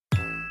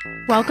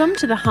Welcome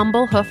to the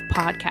Humble Hoof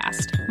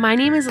podcast. My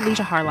name is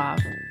Alicia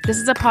Harlov. This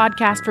is a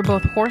podcast for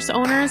both horse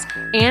owners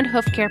and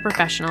hoofcare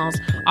professionals,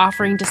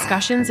 offering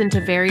discussions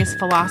into various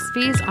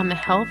philosophies on the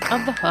health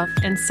of the hoof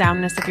and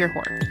soundness of your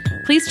horse.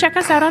 Please check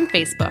us out on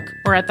Facebook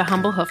or at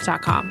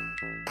thehumblehoof.com.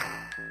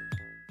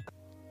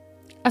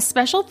 A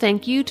special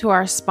thank you to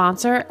our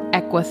sponsor,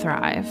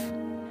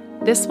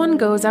 Equithrive. This one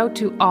goes out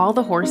to all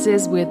the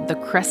horses with the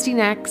crusty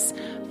necks,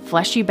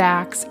 fleshy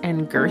backs,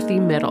 and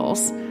girthy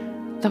middles.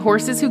 The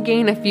horses who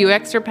gain a few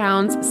extra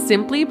pounds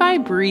simply by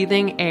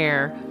breathing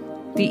air.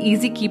 The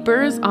easy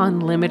keepers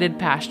on limited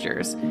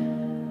pastures.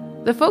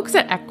 The folks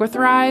at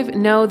Equithrive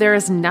know there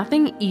is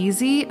nothing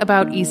easy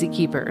about easy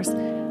keepers.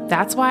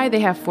 That's why they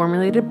have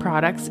formulated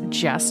products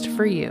just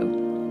for you.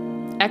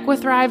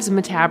 Equithrive's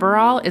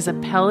Metaborol is a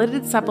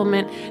pelleted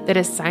supplement that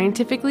is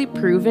scientifically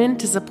proven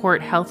to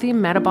support healthy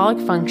metabolic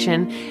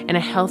function and a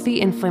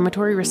healthy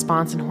inflammatory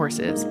response in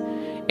horses.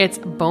 It's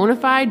bona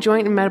fide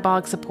joint and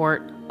metabolic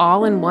support,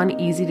 all in one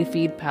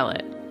easy-to-feed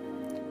pellet.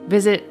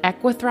 Visit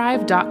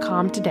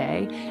equithrive.com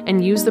today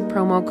and use the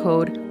promo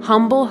code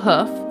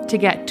HUMBLEHOOF to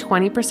get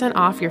 20%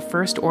 off your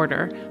first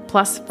order,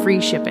 plus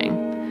free shipping.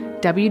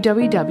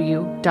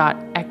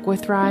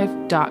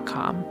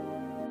 www.equithrive.com.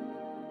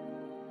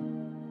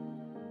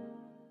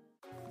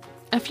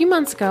 A few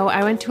months ago,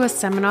 I went to a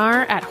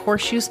seminar at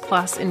Horseshoes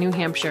Plus in New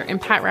Hampshire,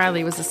 and Pat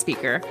Reilly was the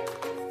speaker.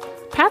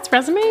 Pat's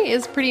resume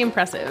is pretty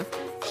impressive.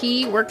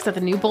 He works at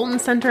the New Bolton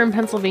Center in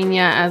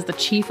Pennsylvania as the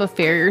Chief of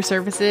Farrier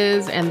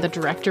Services and the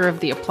Director of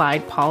the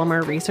Applied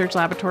Polymer Research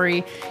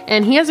Laboratory,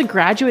 and he has a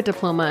graduate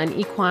diploma in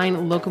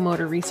equine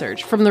locomotor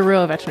research from the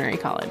Royal Veterinary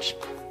College.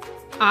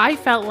 I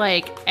felt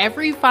like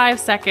every 5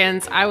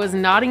 seconds I was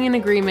nodding in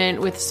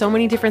agreement with so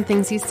many different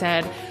things he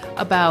said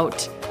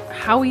about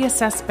how we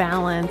assess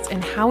balance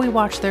and how we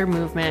watch their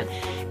movement.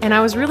 And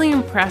I was really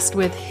impressed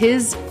with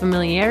his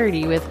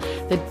familiarity with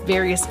the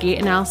various gait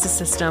analysis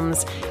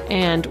systems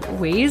and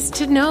ways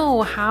to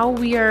know how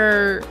we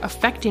are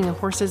affecting a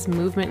horse's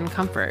movement and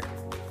comfort.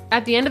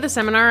 At the end of the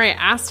seminar, I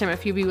asked him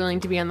if he'd be willing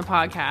to be on the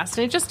podcast,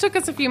 and it just took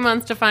us a few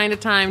months to find a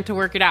time to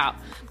work it out.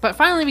 But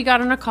finally, we got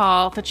on a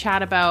call to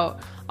chat about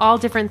all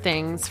different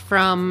things,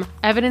 from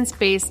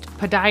evidence-based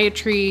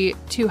podiatry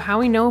to how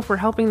we know if we're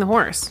helping the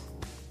horse.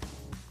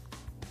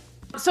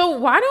 So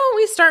why don't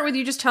we start with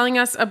you just telling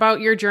us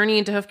about your journey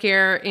into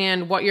hoofcare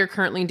and what you're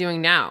currently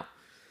doing now?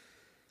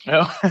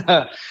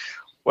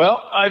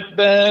 Well, I've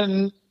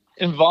been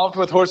involved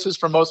with horses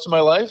for most of my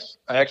life.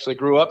 I actually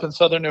grew up in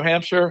southern New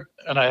Hampshire,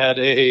 and I had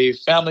a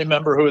family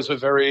member who was a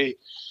very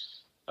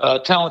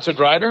talented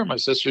rider. My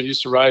sister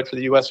used to ride for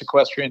the U.S.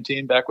 equestrian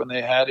team back when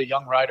they had a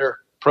young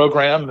rider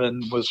program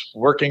and was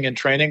working and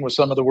training with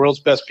some of the world's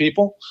best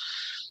people.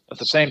 At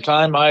the same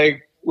time, I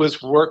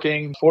was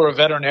working for a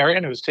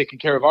veterinarian who was taking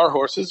care of our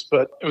horses,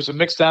 but it was a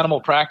mixed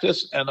animal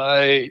practice, and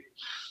I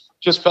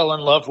just fell in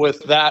love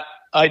with that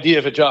idea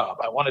of a job.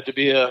 I wanted to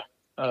be I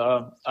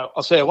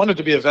wanted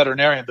to be a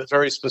veterinarian, but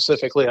very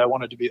specifically, I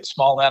wanted to be a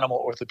small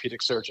animal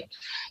orthopedic surgeon.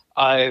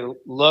 I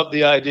love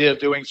the idea of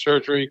doing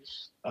surgery.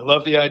 I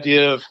love the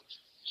idea of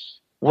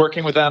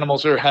working with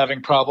animals that are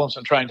having problems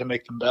and trying to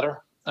make them better.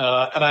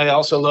 And I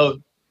also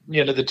love,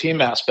 the team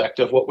aspect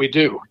of what we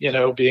do,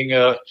 being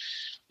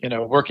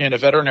working in a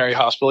veterinary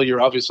hospital, you're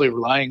obviously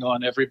relying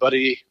on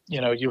everybody,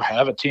 you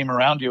have a team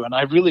around you. And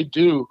I really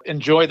do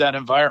enjoy that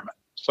environment.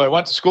 So I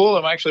went to school.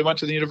 I actually went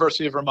to the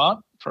University of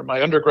Vermont for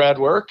my undergrad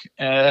work.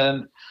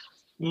 And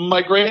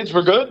my grades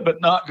were good,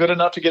 but not good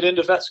enough to get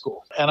into vet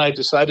school. And I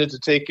decided to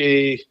take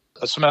a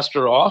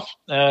semester off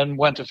and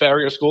went to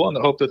farrier school in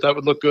the hope that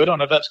would look good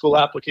on a vet school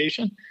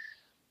application.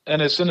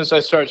 And as soon as I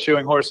started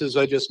shoeing horses,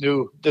 I just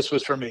knew this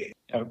was for me.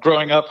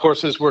 Growing up,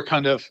 horses were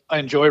I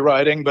enjoy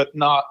riding, but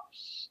not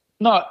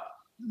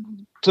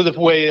to the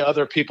way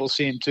other people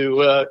seem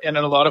to. And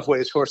in a lot of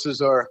ways,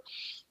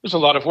 there's a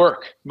lot of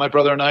work. My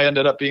brother and I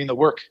ended up being the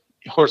work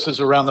horses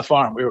around the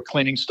farm. We were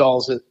cleaning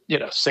stalls at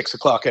 6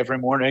 o'clock every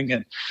morning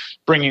and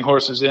bringing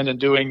horses in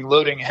and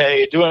loading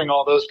hay, doing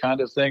all those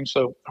kind of things.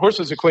 So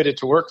horses equated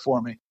to work for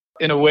me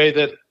in a way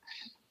that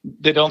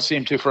they don't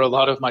seem to for a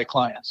lot of my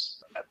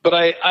clients. But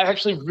I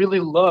actually really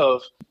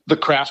love the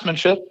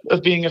craftsmanship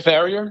of being a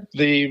farrier,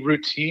 the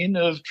routine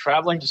of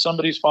traveling to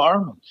somebody's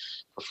farm,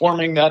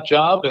 performing that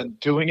job and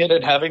doing it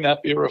and having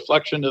that be a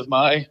reflection of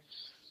my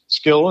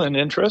skill and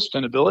interest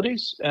and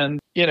abilities. And,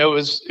 it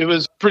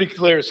was pretty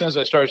clear as soon as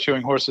I started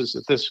shoeing horses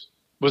that this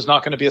was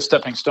not going to be a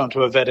stepping stone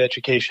to a vet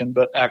education,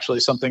 but actually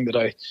something that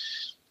I,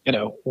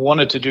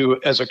 wanted to do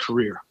as a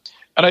career.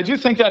 And I do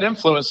think that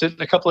influenced it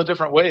in a couple of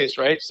different ways,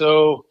 right?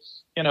 So,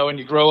 when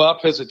you grow up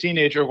as a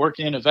teenager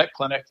working in a vet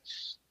clinic,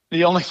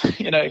 the only,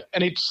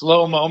 any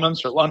slow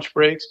moments or lunch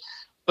breaks,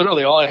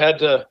 literally all I had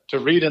to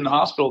read in the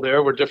hospital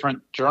there were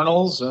different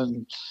journals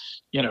and,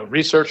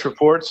 research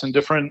reports and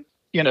different,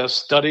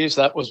 studies.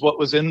 That was what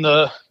was in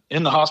the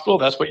hospital.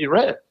 That's what you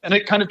read. And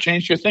it kind of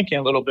changed your thinking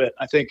a little bit.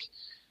 I think,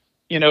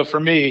 for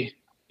me,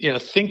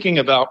 thinking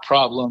about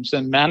problems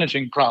and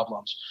managing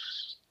problems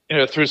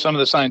through some of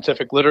the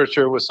scientific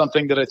literature was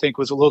something that I think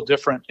was a little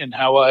different in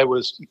how I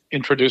was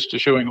introduced to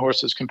shoeing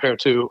horses compared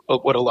to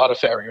what a lot of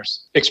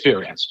farriers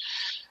experience.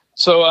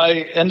 So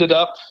I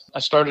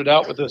started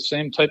out with the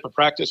same type of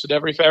practice that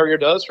every farrier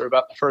does. For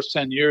about the first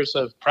 10 years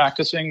of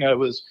practicing, I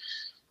was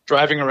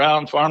driving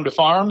around farm to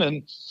farm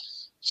in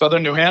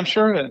southern New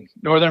Hampshire and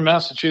northern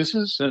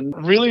Massachusetts, and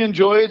really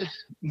enjoyed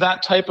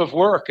that type of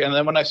work. And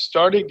then when I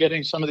started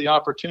getting some of the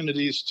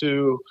opportunities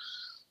to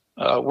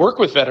work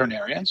with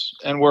veterinarians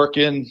and work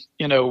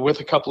with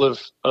a couple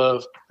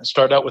of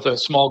start out with a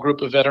small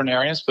group of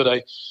veterinarians, but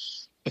I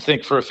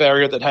think for a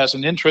farrier that has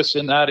an interest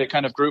in that, it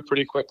kind of grew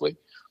pretty quickly.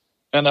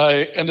 And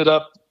I ended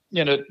up,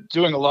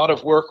 doing a lot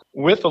of work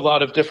with a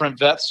lot of different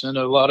vets and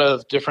a lot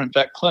of different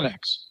vet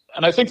clinics.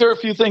 And I think there are a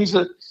few things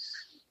that,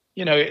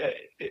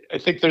 I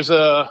think it's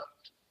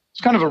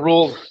kind of a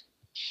rule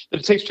that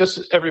it takes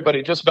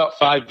everybody just about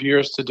 5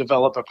 years to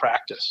develop a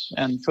practice.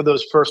 And for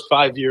those first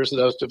 5 years that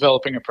I was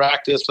developing a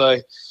practice,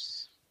 I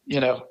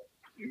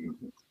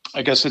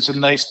guess it's a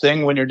nice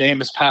thing when your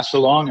name is passed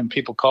along and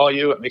people call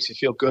you. It makes you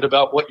feel good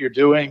about what you're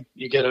doing.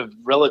 You get a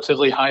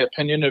relatively high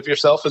opinion of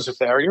yourself as a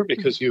farrier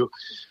because you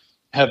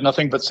have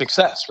nothing but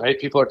success, right?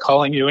 People are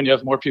calling you, and you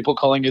have more people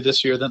calling you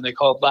this year than they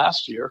called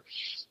last year.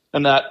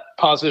 And that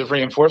positive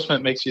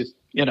reinforcement makes you,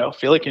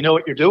 feel like you know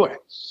what you're doing.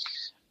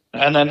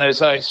 And then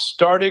as I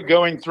started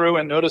going through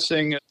and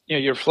noticing,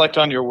 you reflect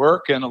on your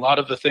work and a lot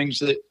of the things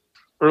that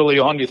early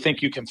on you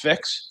think you can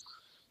fix,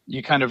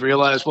 you kind of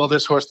realize, well,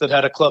 this horse that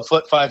had a club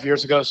foot 5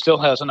 years ago still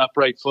has an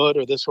upright foot,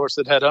 or this horse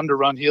that had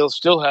underrun heel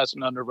still has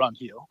an underrun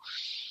heel.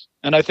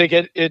 And I think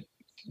it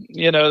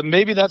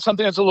maybe that's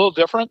something that's a little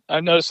different.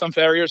 I've noticed some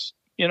farriers,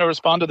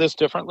 respond to this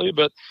differently,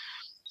 but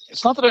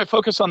it's not that I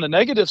focus on the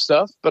negative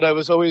stuff, but I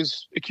was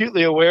always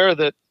acutely aware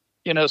that,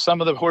 some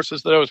of the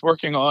horses that I was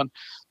working on,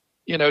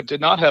 did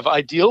not have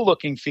ideal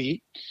looking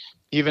feet,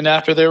 even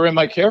after they were in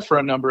my care for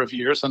a number of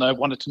years. And I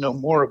wanted to know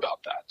more about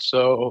that.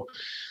 So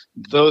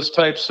those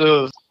types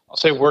of, I'll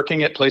say,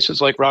 working at places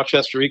like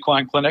Rochester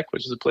Equine Clinic,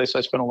 which is a place I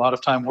spent a lot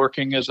of time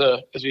working as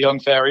a young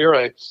farrier.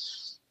 I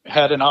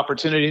had an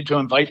opportunity to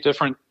invite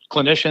different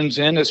clinicians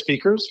in as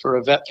speakers for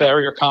a vet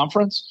farrier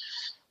conference.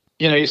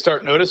 You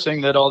start noticing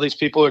that all these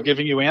people are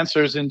giving you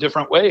answers in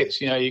different ways.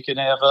 You can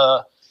have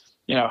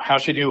how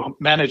should you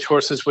manage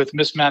horses with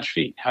mismatched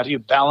feet? How do you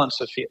balance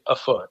a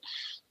foot?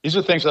 These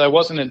are things that I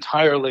wasn't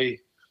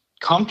entirely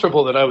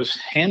comfortable that I was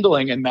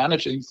handling and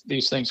managing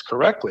these things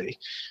correctly.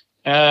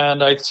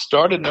 And I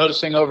started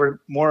noticing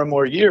over more and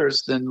more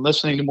years, then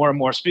listening to more and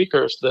more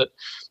speakers, that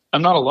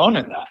I'm not alone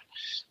in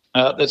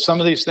that. That some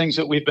of these things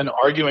that we've been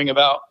arguing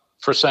about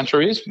for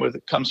centuries when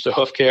it comes to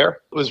Hoofcare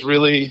was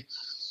really,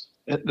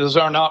 those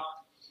are not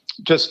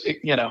just,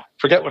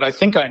 forget what I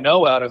think I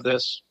know out of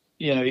this.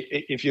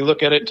 If you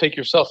look at it and take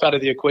yourself out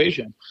of the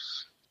equation,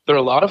 there are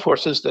a lot of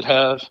horses that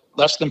have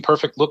less than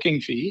perfect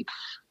looking feet,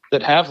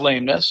 that have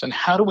lameness. And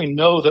how do we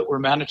know that we're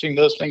managing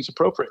those things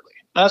appropriately?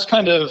 That's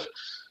kind of,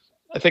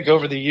 I think,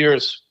 over the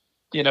years,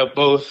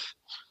 both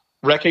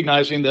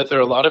recognizing that there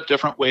are a lot of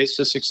different ways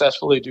to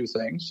successfully do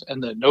things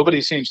and that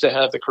nobody seems to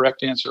have the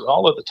correct answer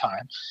all of the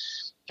time.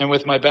 And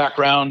with my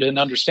background and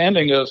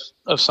understanding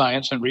of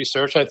science and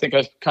research, I think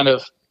I've kind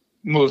of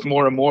moved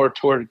more and more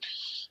toward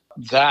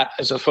that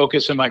as a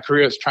focus in my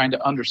career, is trying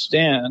to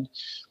understand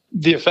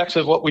the effects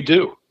of what we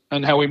do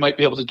and how we might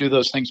be able to do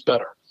those things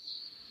better.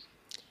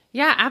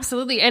 Yeah,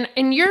 absolutely.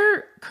 And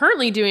you're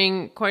currently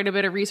doing quite a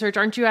bit of research,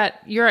 aren't you?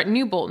 You're at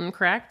New Bolton,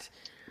 correct?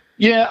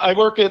 Yeah, I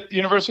work at the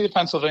University of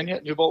Pennsylvania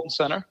at New Bolton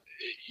Center.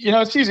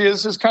 It's easy.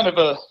 This is kind of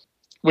a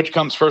which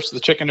comes first, the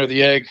chicken or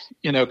the egg,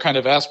 kind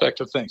of aspect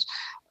of things.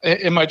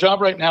 In my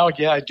job right now,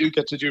 yeah, I do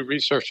get to do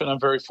research, and I'm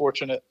very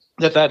fortunate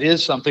that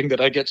is something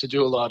that I get to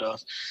do a lot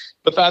of.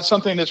 But that's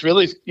something that's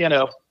really,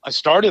 I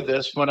started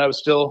this when I was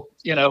still,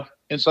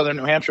 in southern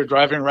New Hampshire,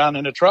 driving around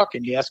in a truck,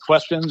 and you ask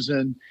questions.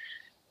 And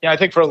I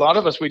think for a lot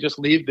of us, we just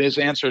leave these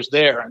answers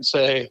there and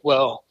say,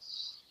 well,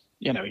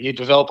 you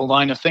develop a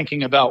line of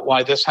thinking about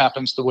why this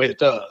happens the way it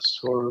does,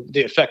 or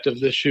the effect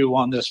of this shoe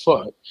on this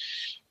foot.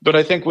 But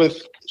I think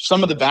with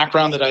some of the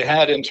background that I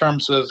had in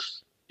terms of,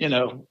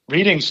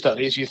 reading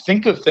studies, you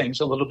think of things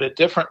a little bit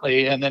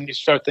differently. And then you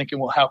start thinking,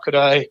 well, how could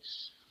I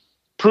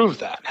prove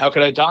that? How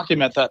could I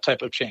document that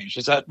type of change?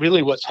 Is that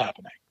really what's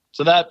happening?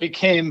 So that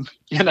became,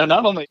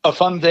 not only a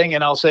fun thing,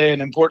 and I'll say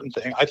an important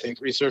thing. I think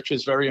research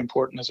is very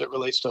important as it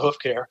relates to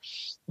Hoofcare,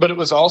 but it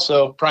was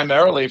also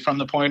primarily from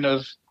the point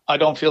of, I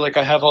don't feel like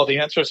I have all the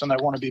answers and I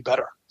want to be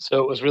better.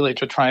 So it was really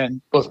to try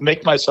and both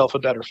make myself a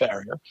better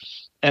farrier.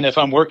 And if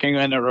I'm working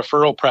in a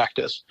referral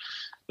practice,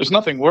 there's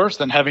nothing worse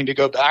than having to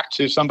go back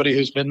to somebody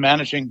who's been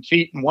managing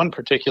feet in one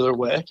particular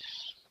way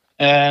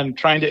and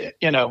trying to,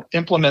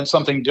 implement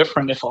something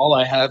different if all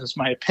I have is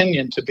my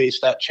opinion to base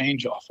that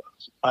change off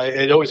of.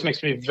 It always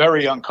makes me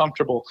very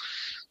uncomfortable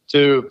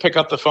to pick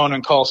up the phone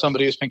and call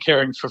somebody who's been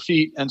caring for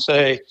feet and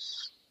say,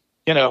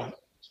 I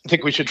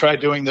think we should try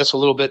doing this a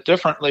little bit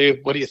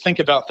differently. What do you think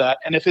about that?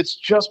 And if it's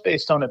just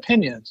based on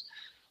opinions,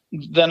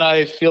 then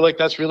I feel like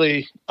that's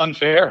really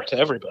unfair to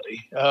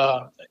everybody.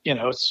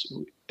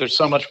 There's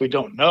so much we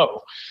don't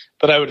know,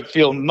 but I would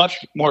feel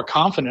much more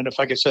confident if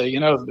I could say,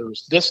 there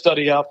was this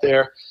study out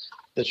there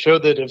that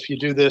showed that if you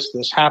do this,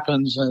 this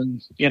happens,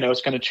 and,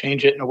 it's going to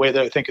change it in a way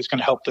that I think is going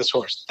to help this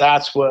horse.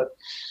 That's what,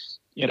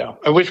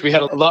 I wish we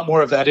had a lot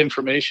more of that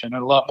information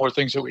and a lot more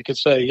things that we could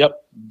say,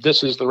 yep,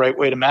 this is the right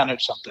way to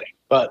manage something.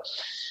 But,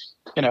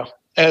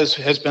 as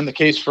has been the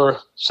case for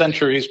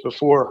centuries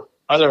before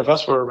either of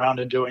us were around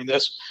and doing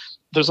this,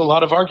 there's a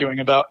lot of arguing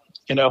about,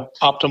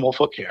 optimal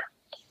foot care.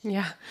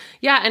 Yeah.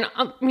 Yeah.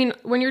 And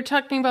when you're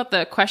talking about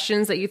the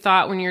questions that you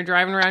thought when you're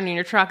driving around in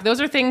your truck,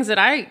 those are things that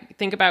I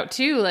think about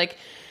too. Like,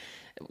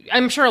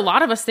 I'm sure a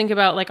lot of us think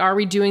about, like, are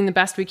we doing the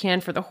best we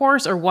can for the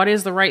horse, or what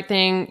is the right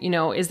thing?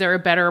 Is there a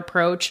better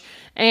approach?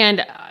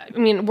 And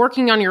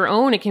working on your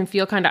own, it can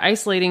feel kind of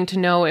isolating to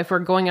know if we're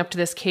going up to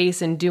this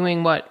case and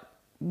doing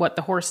what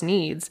the horse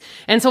needs.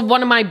 And so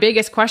one of my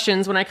biggest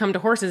questions when I come to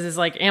horses is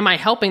like, am I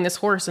helping this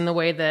horse in the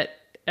way that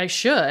I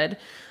should?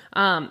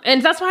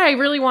 And that's why I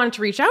really wanted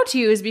to reach out to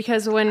you, is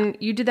because when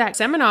you did that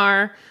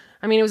seminar,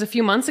 it was a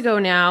few months ago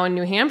now in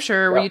New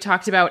Hampshire, where you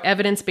talked about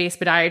evidence-based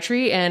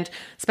podiatry and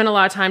spent a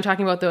lot of time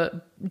talking about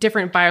the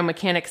different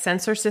biomechanic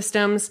sensor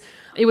systems.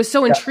 It was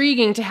so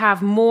intriguing to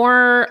have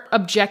more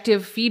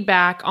objective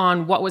feedback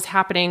on what was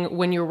happening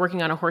when you were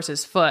working on a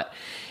horse's foot.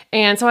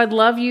 And so I'd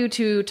love you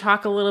to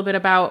talk a little bit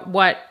about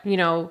what,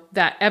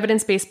 that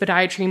evidence-based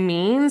podiatry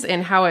means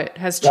and how it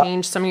has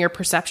changed some of your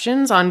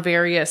perceptions on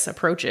various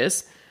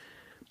approaches.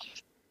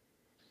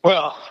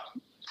 Well,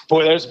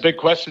 boy, there's a big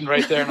question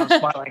right there, and I'm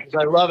smiling because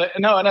I love it.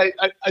 No, and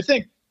I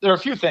think there are a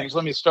few things.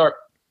 Let me start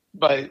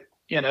by,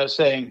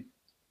 saying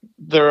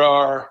there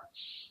are,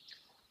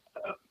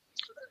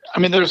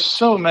 there's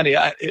so many.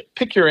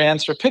 Pick your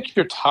answer, pick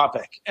your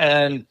topic.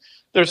 And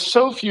there's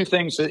so few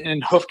things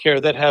in hoof care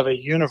that have a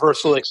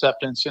universal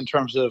acceptance in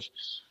terms of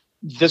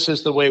this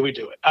is the way we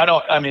do it.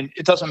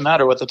 It doesn't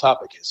matter what the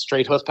topic is.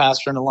 Straight hoof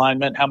pastern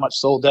alignment, how much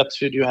sole depth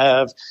should you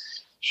have,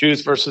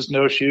 shoes versus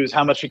no shoes,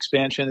 how much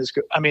expansion is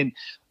good.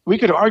 We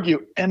could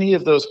argue any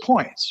of those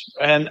points,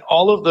 and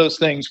all of those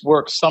things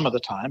work some of the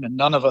time, and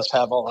none of us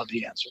have all of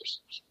the answers.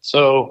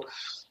 So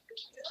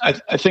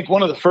I think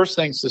one of the first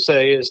things to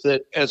say is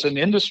that as an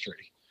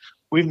industry,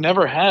 we've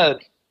never had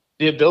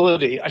the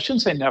ability, I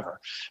shouldn't say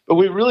never, but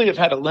we really have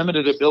had a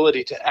limited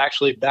ability to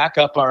actually back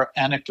up our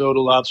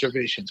anecdotal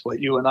observations, what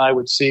you and I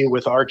would see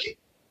with our kids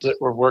that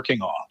we're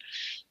working on.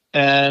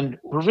 And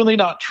we're really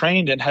not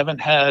trained and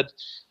haven't had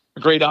a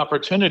great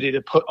opportunity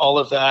to put all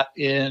of that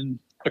in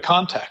a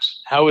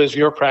context. How is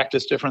your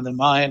practice different than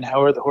mine?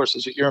 How are the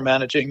horses that you're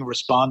managing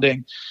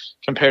responding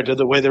compared to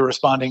the way they're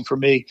responding for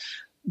me?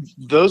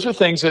 Those are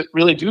things that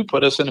really do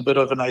put us in a bit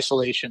of an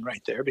isolation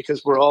right there,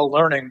 because we're all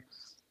learning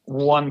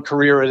one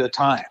career at a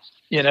time,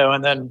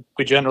 and then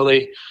we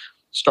generally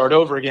start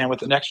over again with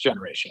the next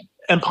generation.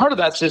 And part of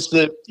that's just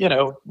that,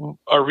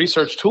 our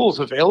research tools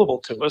available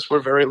to us were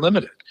very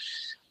limited.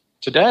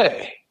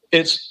 Today,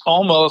 it's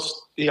almost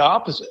the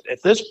opposite.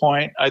 At this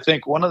point, I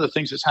think one of the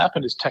things that's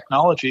happened is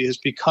technology has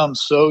become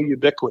so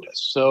ubiquitous,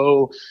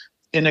 so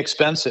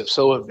inexpensive,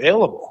 so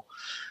available,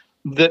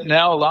 that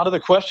now a lot of the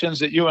questions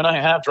that you and I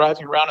have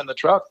driving around in the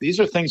truck, these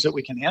are things that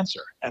we can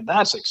answer. And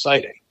that's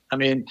exciting.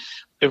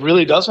 It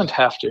really doesn't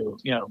have to.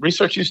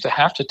 Research used to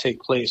have to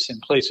take place in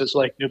places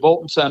like New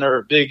Bolton Center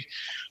or big,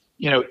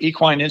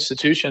 equine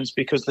institutions,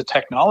 because the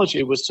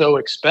technology was so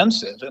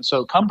expensive and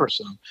so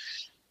cumbersome.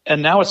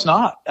 And now it's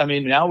not.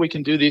 Now we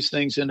can do these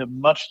things in a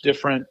much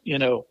different,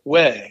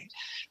 way.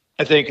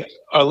 I think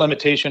our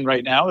limitation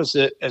right now is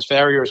that as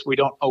farriers, we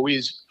don't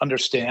always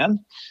understand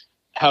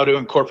how to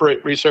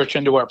incorporate research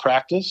into our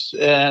practice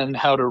and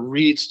how to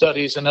read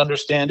studies and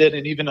understand it,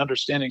 and even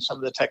understanding some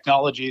of the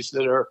technologies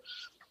that are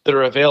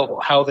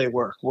available, how they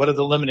work, what are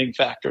the limiting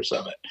factors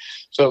of it.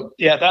 So,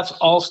 that's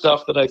all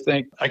stuff that I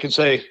think I can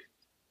say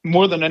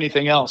more than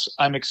anything else.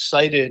 I'm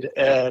excited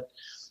at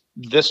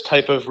this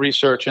type of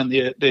research and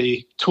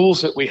the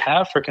tools that we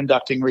have for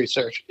conducting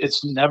research.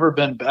 It's never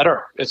been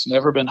better. It's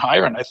never been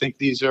higher. And I think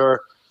these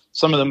are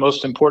some of the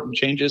most important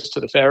changes to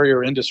the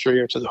farrier industry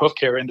or to the hoof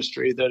care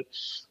industry that,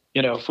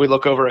 if we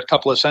look over a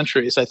couple of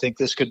centuries, I think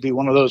this could be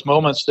one of those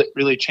moments that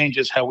really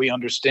changes how we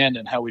understand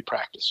and how we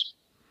practice.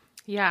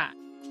 Yeah.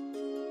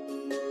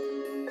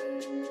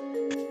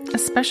 A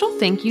special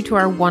thank you to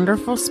our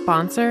wonderful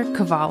sponsor,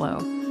 Cavallo.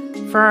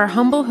 For our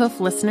Humble Hoof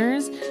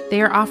listeners,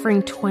 they are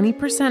offering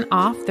 20%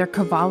 off their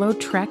Cavallo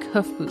Trek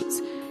hoof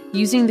boots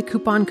using the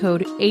coupon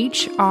code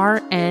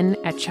HRN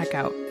at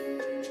checkout.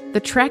 The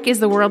Trek is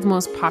the world's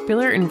most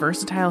popular and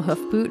versatile hoof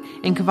boot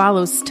and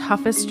Cavallo's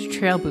toughest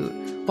trail boot,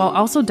 while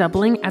also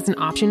doubling as an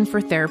option for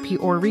therapy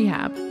or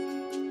rehab.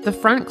 The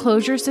front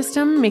closure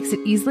system makes it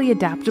easily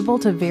adaptable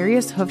to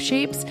various hoof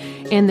shapes,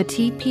 and the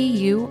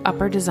TPU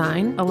upper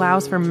design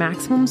allows for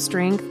maximum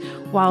strength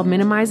while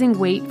minimizing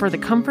weight for the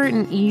comfort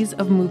and ease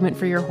of movement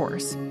for your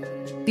horse.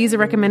 These are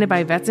recommended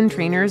by vets and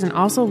trainers and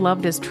also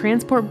loved as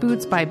transport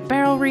boots by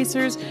barrel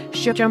racers,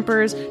 show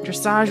jumpers,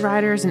 dressage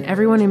riders, and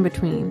everyone in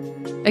between.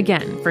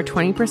 Again, for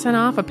 20%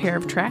 off a pair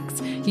of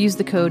Treks, use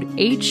the code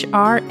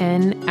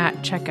HRN at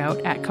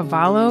checkout at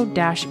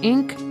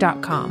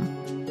cavallo-inc.com.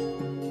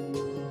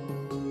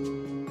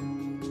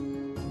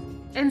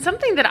 And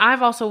something that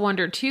I've also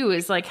wondered too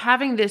is like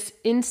having this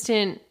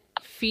instant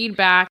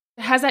feedback.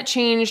 Has that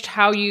changed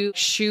how you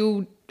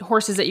shoe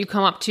horses that you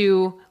come up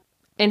to?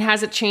 And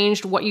has it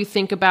changed what you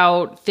think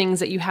about things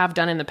that you have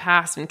done in the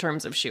past in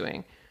terms of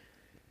shoeing?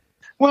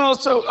 Well,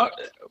 so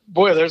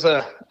boy,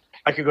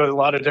 I could go a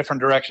lot of different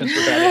directions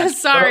with that answer.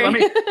 Sorry.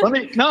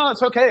 No,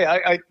 it's okay.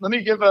 Let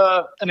me give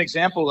an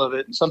example of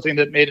it, something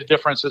that made a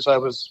difference as I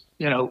was,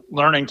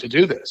 learning to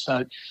do this.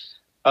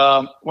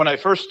 When I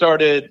first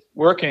started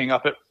working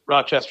up at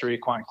Rochester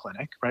Equine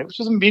Clinic, right, which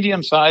is a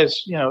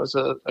medium-sized, it was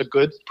a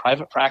good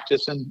private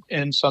practice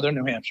in southern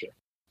New Hampshire.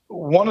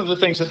 One of the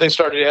things that they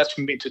started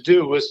asking me to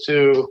do was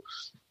to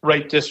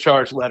write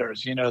discharge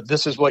letters.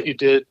 This is what you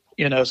did,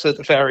 so that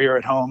the farrier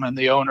at home and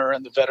the owner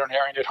and the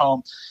veterinarian at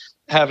home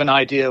have an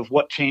idea of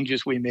what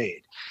changes we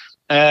made.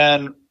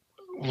 And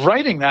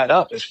writing that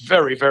up is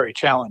very, very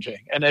challenging.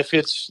 And if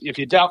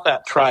you doubt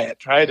that, try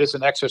it as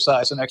an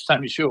exercise the next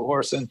time you shoe a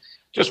horse and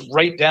just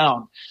write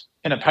down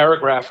in a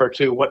paragraph or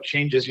two what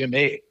changes you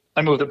made.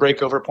 I moved the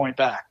breakover point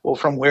back. Well,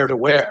 from where to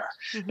where?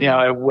 Mm-hmm.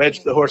 I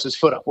wedged the horse's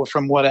foot up. Well,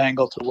 from what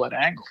angle to what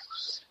angle?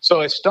 So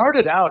I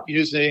started out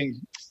using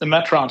the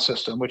Metron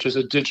system, which is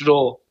a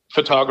digital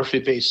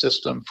photography-based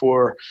system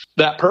for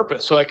that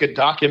purpose. So I could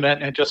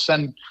document and just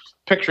send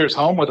pictures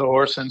home with a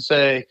horse and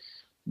say,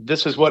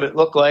 this is what it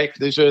looked like.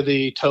 These are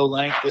the toe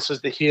length. This is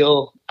the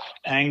heel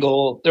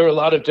angle. There are a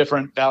lot of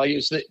different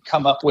values that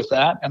come up with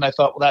that. And I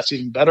thought, well, that's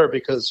even better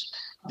because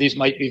these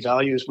might be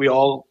values. We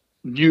all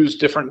use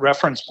different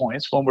reference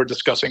points when we're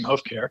discussing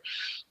Hoofcare.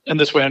 And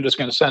this way I'm just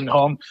going to send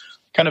home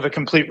kind of a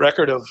complete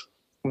record of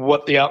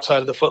what the outside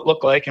of the foot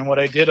looked like and what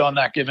I did on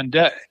that given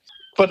day.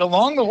 But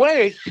along the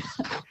way,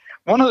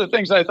 one of the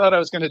things I thought I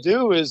was going to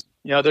do is,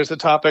 there's the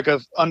topic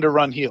of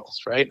underrun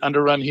heels, right?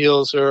 Underrun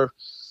heels are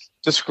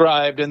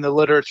described in the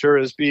literature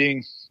as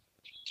being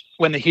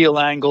when the heel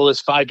angle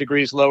is 5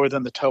 degrees lower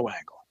than the toe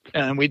angle.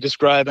 And we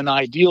describe an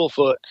ideal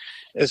foot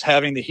as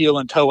having the heel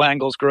and toe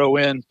angles grow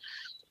in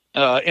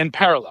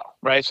parallel,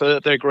 right? So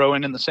that they grow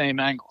in the same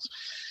angles.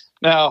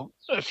 Now,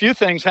 a few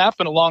things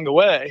happen along the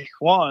way.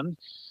 One,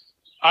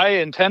 I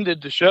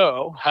intended to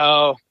show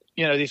how,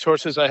 these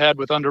horses I had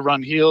with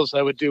underrun heels,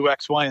 I would do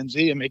X, Y, and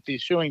Z and make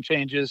these shoeing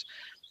changes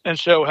and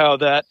show how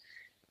that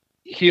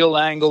heel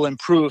angle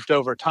improved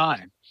over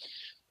time.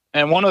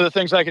 And one of the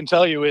things I can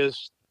tell you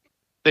is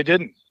they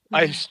didn't.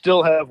 I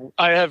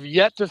have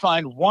yet to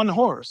find one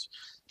horse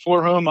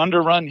for whom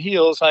underrun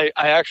heels, I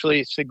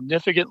actually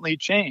significantly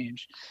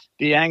changed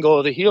the angle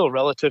of the heel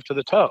relative to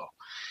the toe.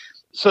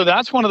 So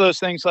that's one of those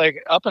things,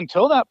 like up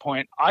until that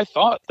point, I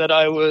thought that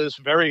I was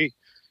very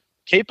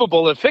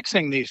capable of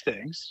fixing these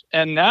things.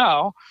 And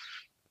now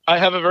I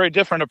have a very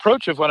different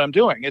approach of what I'm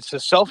doing. It's a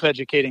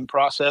self-educating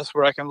process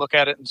where I can look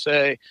at it and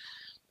say,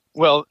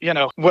 well,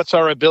 what's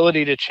our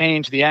ability to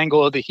change the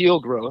angle of the heel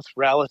growth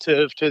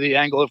relative to the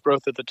angle of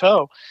growth of the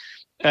toe?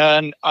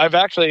 And I've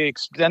actually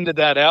extended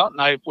that out.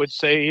 And I would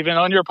say, even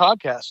on your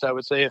podcast, I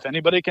would say if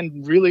anybody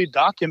can really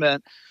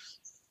document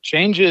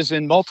changes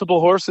in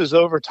multiple horses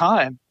over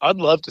time, I'd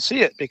love to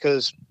see it,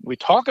 because we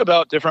talk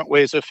about different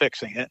ways of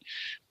fixing it.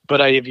 But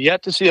I have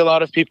yet to see a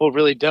lot of people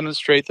really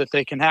demonstrate that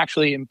they can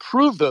actually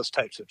improve those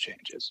types of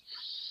changes.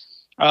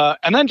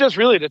 And then just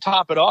really to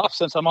top it off,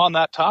 since I'm on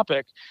that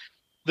topic,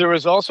 there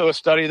was also a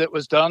study that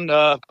was done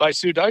by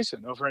Sue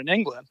Dyson over in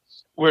England,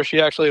 where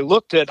she actually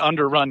looked at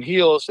underrun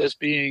heels as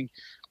being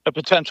a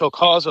potential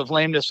cause of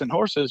lameness in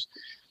horses.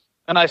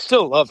 And I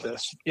still love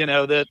this,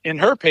 that in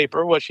her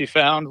paper, what she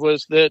found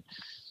was that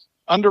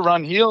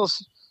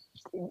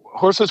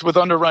horses with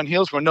underrun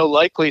heels were no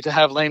likely to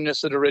have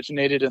lameness that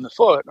originated in the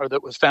foot or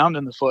that was found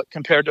in the foot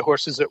compared to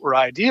horses that were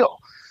ideal,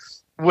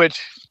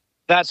 which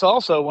that's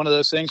also one of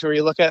those things where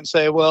you look at and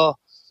say, well,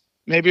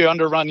 maybe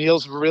underrun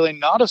heels were really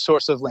not a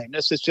source of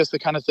lameness. It's just the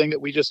kind of thing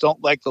that we just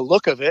don't like the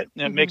look of it,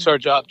 and it makes our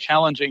job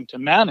challenging to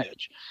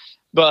manage.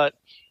 But,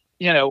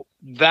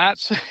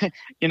 that's,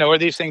 are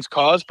these things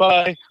caused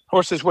by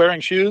horses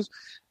wearing shoes?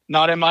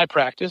 Not in my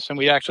practice. And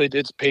we actually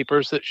did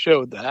papers that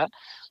showed that.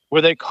 Were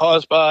they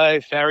caused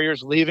by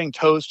farriers leaving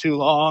toes too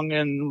long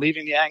and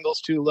leaving the angles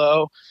too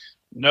low?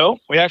 No,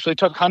 we actually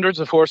took hundreds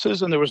of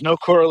horses and there was no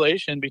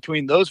correlation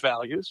between those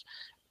values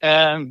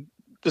and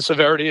the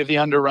severity of the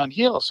underrun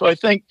heel. So I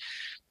think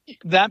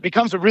that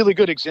becomes a really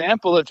good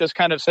example of just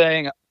kind of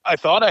saying, I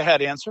thought I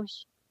had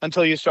answers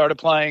until you start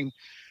applying,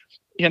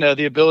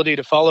 the ability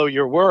to follow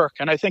your work.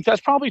 And I think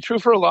that's probably true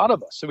for a lot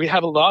of us. So we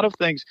have a lot of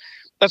things.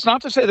 That's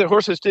not to say that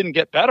horses didn't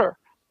get better.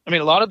 I mean,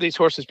 a lot of these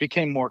horses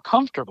became more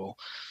comfortable.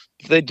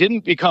 They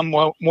didn't become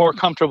more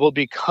comfortable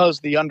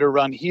because the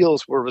underrun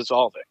heels were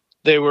resolving.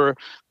 They were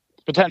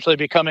potentially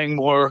becoming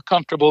more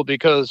comfortable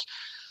because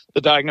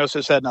the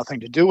diagnosis had nothing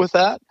to do with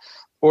that,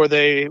 or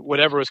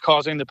whatever was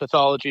causing the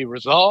pathology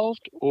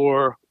resolved,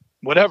 or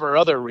whatever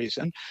other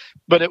reason,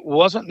 but it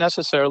wasn't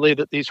necessarily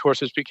that these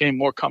horses became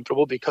more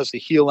comfortable because the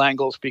heel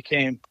angles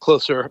became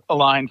closer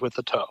aligned with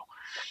the toe.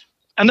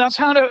 And that's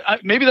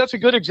maybe that's a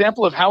good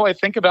example of how I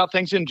think about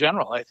things in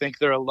general. I think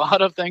there are a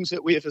lot of things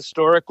that we have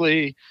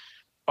historically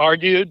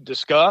argued,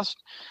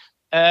 discussed,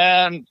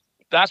 and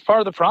that's part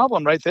of the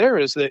problem right there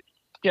is that,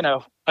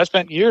 I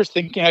spent years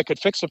thinking I could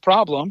fix a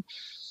problem,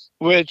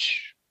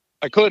 which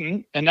I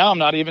couldn't, and now I'm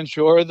not even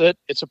sure that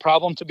it's a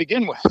problem to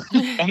begin with.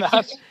 And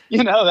that's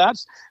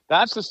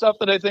the stuff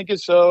that I think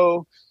is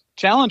so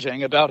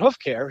challenging about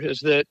Hoofcare is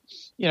that,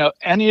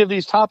 any of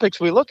these topics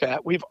we look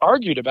at, we've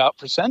argued about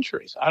for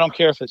centuries. I don't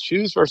care if it's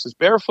shoes versus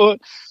barefoot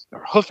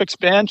or hoof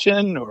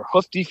expansion or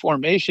hoof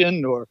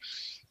deformation or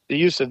the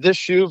use of this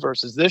shoe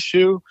versus this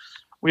shoe.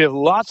 We have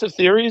lots of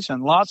theories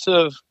and lots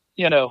of,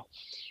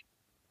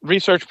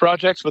 research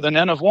projects with an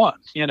N of one,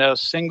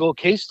 single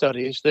case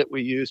studies that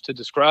we use to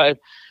describe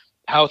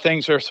how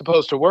things are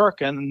supposed to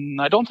work.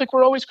 And I don't think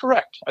we're always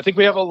correct. I think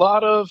we have a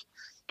lot of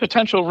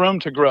potential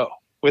room to grow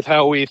with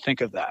how we think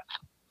of that.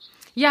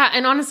 Yeah.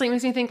 And honestly, it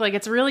makes me think like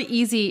it's really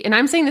easy. And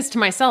I'm saying this to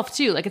myself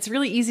too. Like it's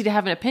really easy to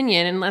have an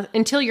opinion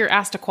until you're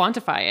asked to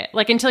quantify it.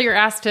 Like until you're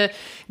asked to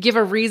give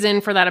a reason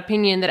for that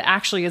opinion that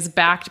actually is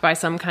backed by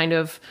some kind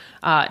of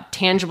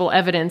tangible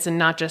evidence and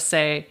not just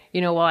say,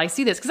 well, I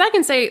see this. Because I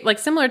can say like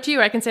similar to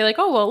you, I can say like,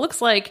 oh, well, it looks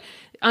like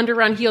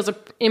underrun heels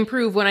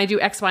improve when I do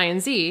X, Y,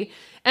 and Z.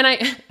 And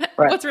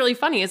right. What's really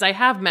funny is I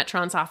have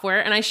Metron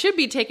software and I should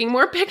be taking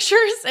more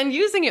pictures and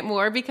using it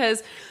more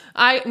because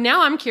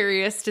I'm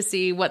curious to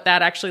see what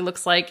that actually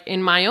looks like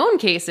in my own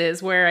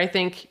cases where I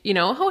think,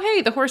 oh,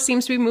 hey, the horse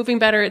seems to be moving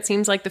better. It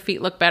seems like the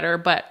feet look better,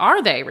 but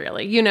are they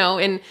really,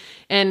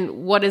 and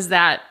what is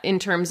that in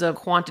terms of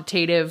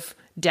quantitative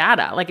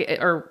data,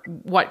 or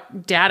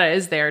what data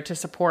is there to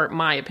support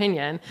my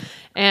opinion?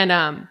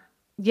 And,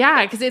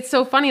 because it's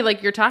so funny.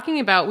 Like you're talking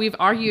about, we've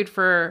argued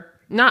for,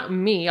 not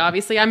me,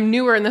 obviously, I'm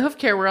newer in the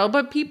Hoofcare world,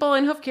 but people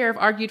in Hoofcare have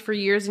argued for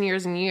years and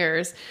years and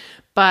years.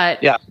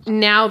 But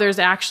now there's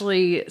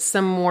actually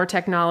some more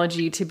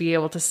technology to be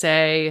able to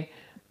say,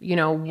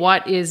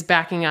 what is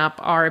backing up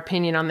our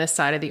opinion on this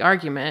side of the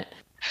argument.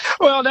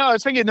 Well, no, I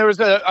was thinking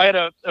I had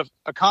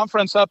a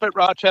conference up at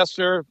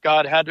Rochester.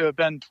 God, had to have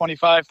been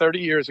 25, 30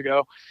 years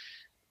ago.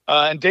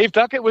 And Dave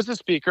Duckett was the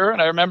speaker.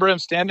 And I remember him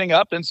standing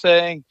up and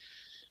saying,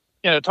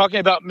 talking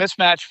about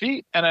mismatched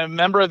feet. And a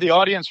member of the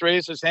audience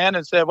raised his hand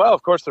and said, well,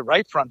 of course, the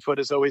right front foot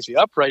is always the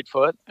upright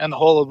foot. And the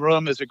whole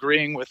room is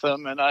agreeing with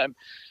him. And I'm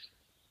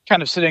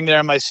kind of sitting there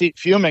in my seat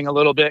fuming a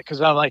little bit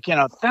because I'm like,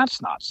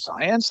 that's not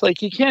science.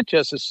 Like, you can't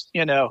just,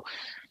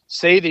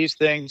 say these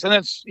things. And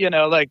it's,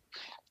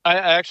 I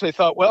actually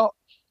thought, well,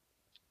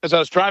 as I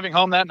was driving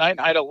home that night, and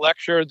I had a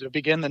lecture to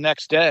begin the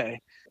next day.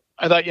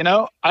 I thought,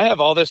 I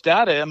have all this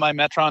data in my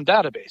Metron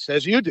database,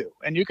 as you do.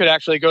 And you could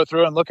actually go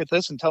through and look at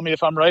this and tell me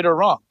if I'm right or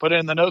wrong. Put it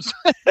in the notes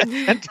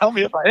and tell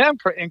me if I am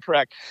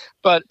incorrect.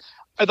 But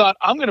I thought,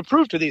 I'm going to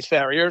prove to these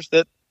farriers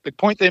that the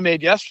point they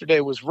made yesterday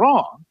was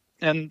wrong.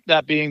 And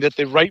that being that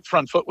the right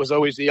front foot was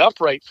always the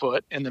upright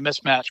foot in the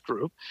mismatch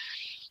group.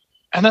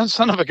 And then,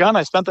 son of a gun,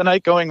 I spent the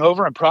night going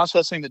over and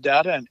processing the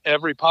data in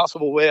every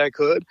possible way I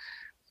could.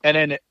 And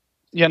in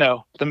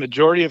the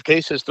majority of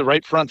cases, the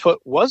right front foot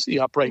was the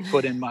upright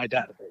foot in my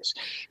database.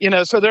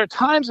 So there are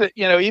times that,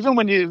 even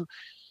when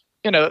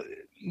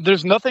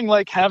there's nothing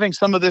like having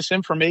some of this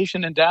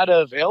information and data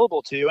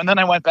available to you. And then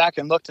I went back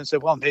and looked and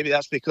said, well, maybe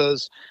that's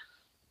because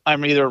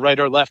I'm either right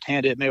or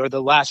left-handed, or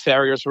the last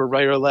farriers were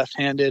right or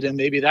left-handed, and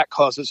maybe that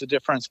causes a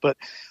difference. But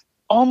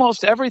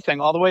almost everything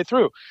all the way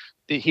through.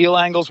 The heel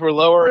angles were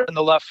lower in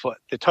the left foot.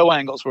 The toe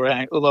angles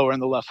were lower in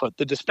the left foot.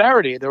 The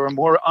disparity, there were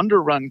more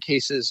underrun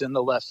cases in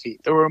the left feet.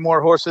 There were more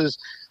horses,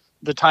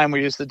 the time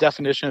we used the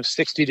definition of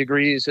 60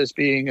 degrees as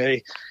being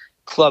a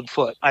club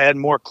foot. I had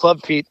more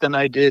club feet than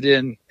I did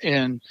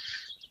in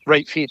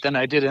right feet than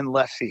I did in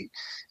left feet.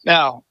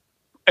 Now,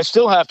 I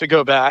still have to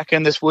go back,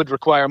 and this would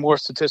require more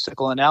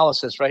statistical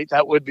analysis, right?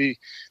 That would be,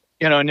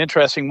 an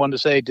interesting one to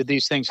say, did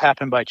these things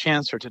happen by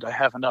chance, or did I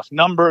have enough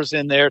numbers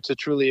in there to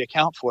truly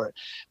account for it?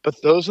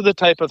 But those are the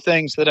type of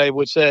things that I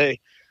would say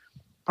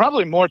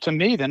probably more to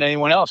me than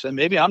anyone else. And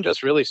maybe I'm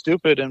just really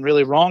stupid and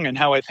really wrong in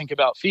how I think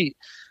about feet.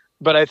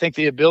 But I think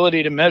the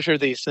ability to measure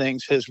these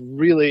things has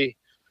really,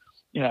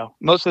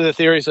 most of the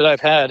theories that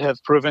I've had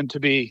have proven to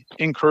be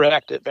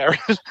incorrect at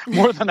various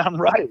more than I'm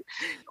right,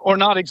 or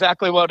not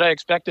exactly what I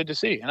expected to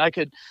see. And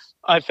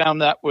I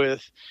found that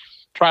with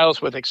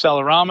trials with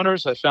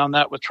accelerometers. I found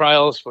that with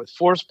trials with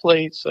force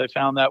plates. I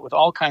found that with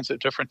all kinds of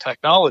different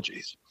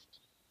technologies,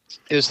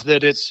 is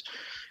that it's,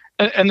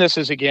 and this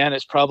is, again,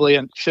 it's probably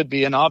and should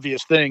be an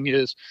obvious thing,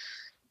 is,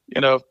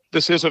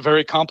 this is a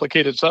very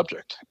complicated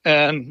subject.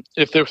 And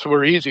if this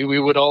were easy, we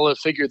would all have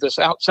figured this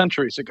out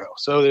centuries ago.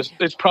 So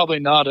it's probably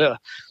not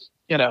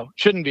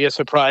shouldn't be a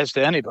surprise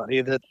to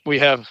anybody that we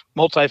have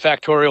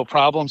multifactorial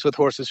problems with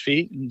horses'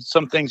 feet, and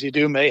some things you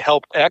do may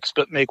help X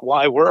but make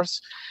Y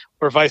worse,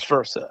 or vice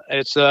versa.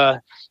 It's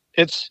a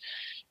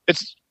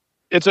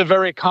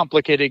very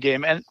complicated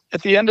game. And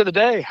at the end of the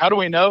day, how do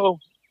we know,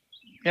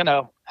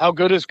 how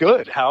good is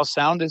good? How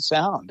sound is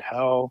sound?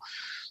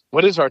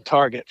 What is our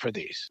target for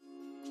these?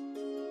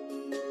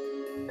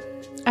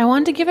 I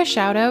wanted to give a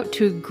shout out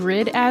to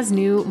Grid as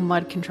New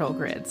mud control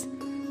grids.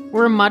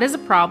 Where mud is a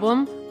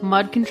problem,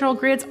 mud control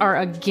grids are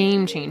a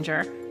game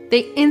changer.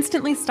 They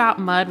instantly stop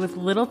mud with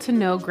little to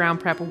no ground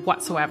prep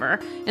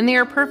whatsoever, and they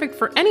are perfect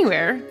for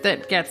anywhere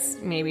that gets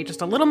maybe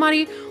just a little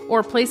muddy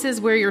or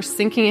places where you're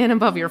sinking in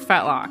above your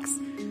fetlocks.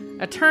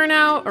 A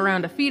turnout,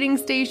 around a feeding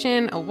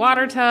station, a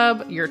water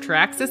tub, your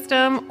track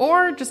system,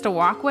 or just a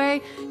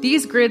walkway,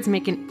 these grids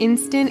make an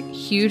instant,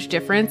 huge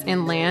difference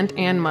in land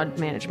and mud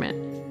management.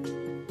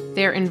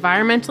 They're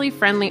environmentally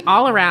friendly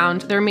all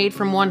around, they're made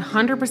from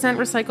 100%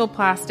 recycled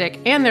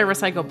plastic, and they're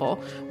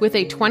recyclable, with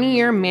a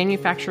 20-year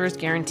manufacturer's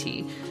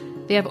guarantee.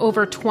 They have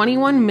over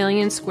 21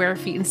 million square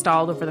feet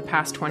installed over the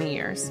past 20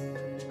 years.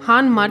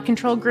 Han mud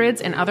control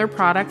grids and other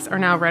products are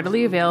now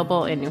readily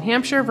available in New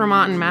Hampshire,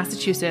 Vermont, and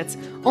Massachusetts,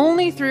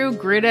 only through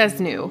Grid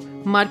as New,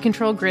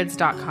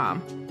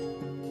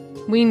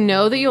 mudcontrolgrids.com. We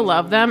know that you'll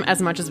love them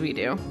as much as we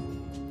do.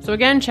 So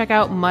again, check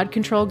out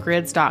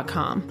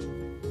mudcontrolgrids.com.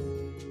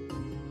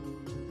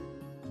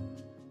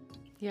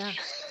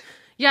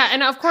 Yeah,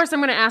 and of course I'm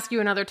going to ask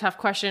you another tough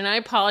question. I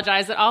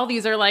apologize that all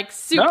these are like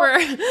super,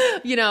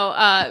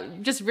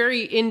 just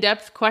very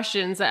in-depth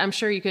questions that I'm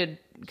sure you could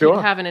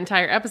have an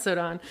entire episode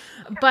on.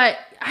 But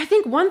I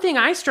think one thing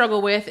I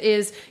struggle with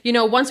is,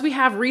 once we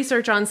have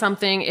research on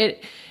something,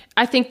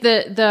 I think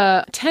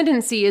the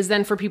tendency is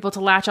then for people to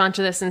latch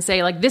onto this and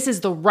say, like, this is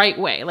the right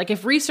way. Like,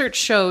 if research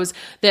shows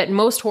that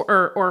most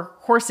or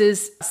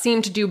horses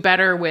seem to do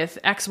better with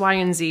X, Y,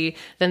 and Z,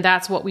 then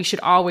that's what we should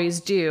always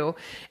do.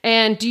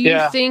 And do you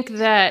think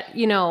that,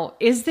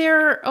 is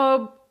there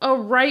a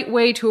right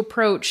way to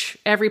approach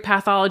every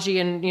pathology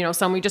and,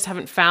 some we just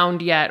haven't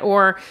found yet?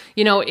 Or,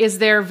 is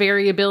there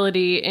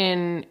variability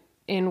in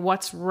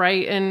what's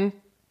right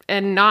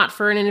and not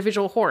for an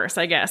individual horse,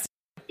 I guess?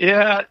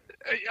 Yeah.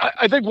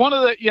 I think one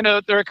of the,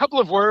 there are a couple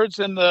of words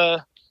in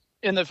the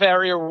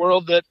farrier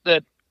world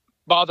that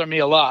bother me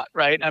a lot,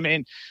 right? I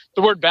mean,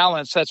 the word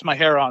balance sets my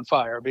hair on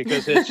fire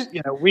because it's,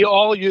 we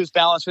all use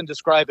balance and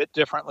describe it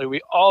differently. We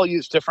all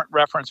use different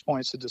reference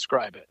points to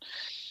describe it.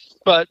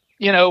 But,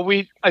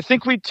 I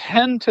think we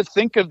tend to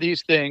think of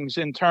these things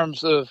in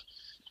terms of,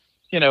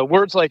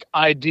 words like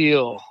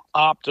ideal,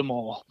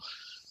 optimal,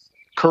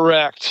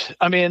 correct.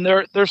 I mean,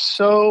 they're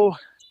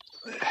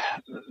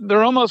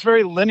almost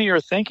very linear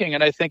thinking.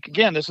 And I think,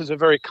 again, this is a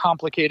very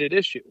complicated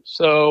issue.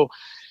 So,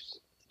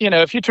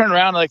 if you turn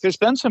around, like, there's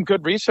been some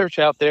good research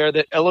out there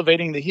that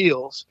elevating the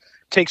heels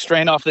takes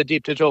strain off the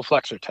deep digital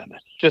flexor tendon,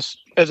 just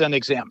as an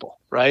example,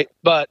 right?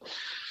 But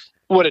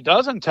what it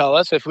doesn't tell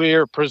us, if we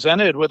are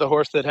presented with a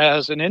horse that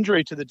has an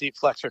injury to the deep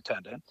flexor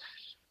tendon,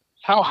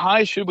 how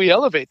high should we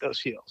elevate those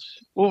heels?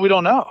 Well, we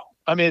don't know.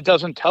 I mean, it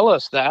doesn't tell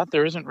us that.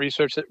 There isn't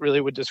research that really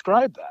would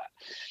describe that.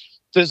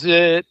 Does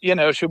it,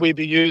 should we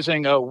be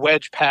using a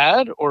wedge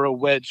pad or a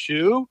wedge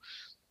shoe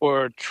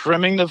or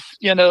trimming the,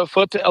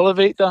 foot to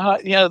elevate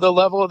the, the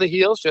level of the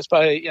heels just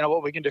by,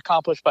 what we can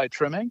accomplish by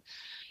trimming?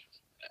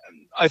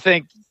 I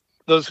think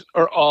those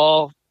are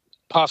all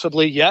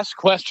possibly yes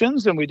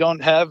questions, and we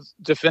don't have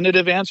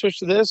definitive answers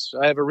to this.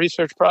 I have a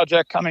research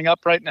project coming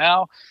up right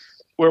now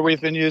where we've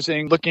been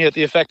looking at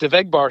the effect of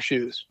egg bar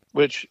shoes,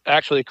 which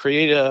actually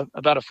create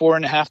about a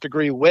 4.5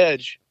 degree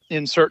wedge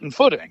in certain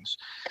footings.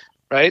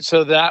 Right.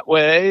 So that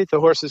way the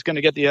horse is going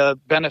to get the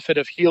benefit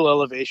of heel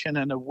elevation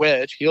and a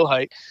wedge, heel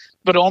height,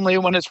 but only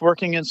when it's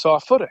working in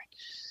soft footing.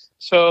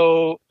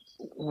 So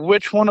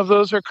which one of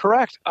those are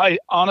correct? I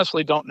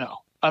honestly don't know.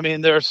 I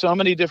mean, there are so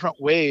many different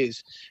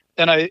ways.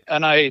 And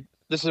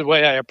this is the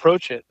way I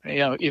approach it.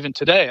 Even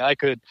today, I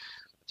could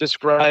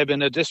describe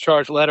in a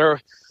discharge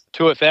letter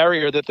to a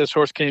farrier that this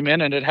horse came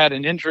in and it had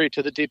an injury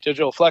to the deep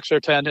digital flexor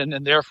tendon,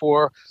 and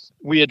therefore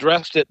we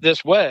addressed it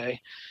this way.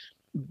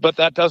 But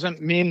that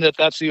doesn't mean that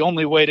that's the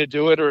only way to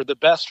do it or the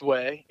best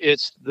way.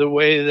 It's the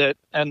way that,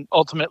 and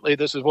ultimately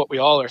this is what we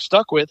all are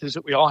stuck with, is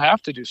that we all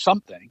have to do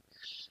something.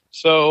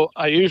 So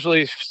I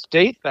usually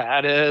state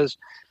that as,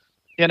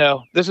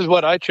 this is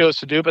what I chose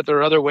to do, but there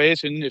are other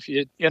ways. And if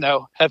you,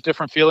 have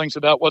different feelings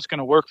about what's going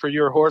to work for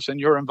your horse and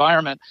your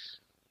environment,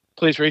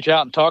 please reach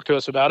out and talk to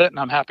us about it. And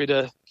I'm happy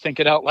to think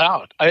it out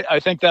loud. I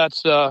think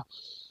that's,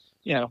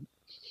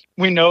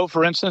 we know,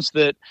 for instance,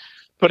 that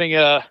putting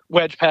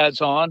wedge pads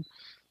on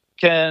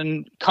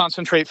can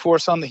concentrate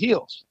force on the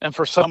heels. And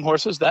for some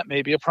horses, that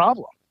may be a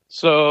problem.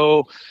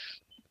 So,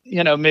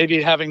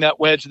 maybe having that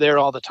wedge there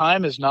all the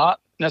time is not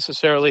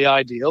necessarily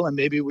ideal. And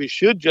maybe we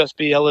should just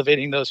be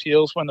elevating those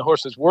heels when the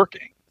horse is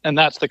working. And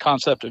that's the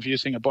concept of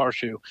using a bar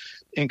shoe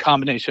in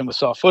combination with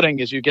soft footing,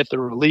 is you get the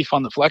relief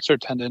on the flexor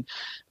tendon,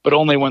 but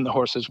only when the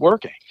horse is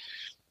working.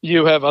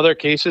 You have other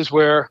cases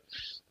where,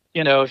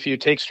 if you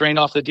take strain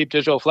off the deep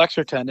digital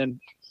flexor tendon,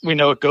 we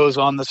know it goes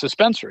on the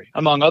suspensory,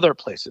 among other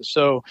places.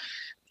 So,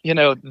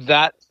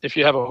 that if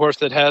you have a horse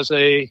that has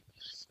a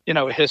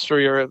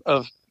history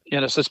of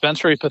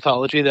suspensory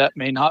pathology, that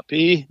may not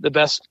be the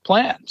best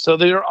plan. So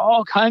there are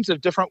all kinds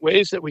of different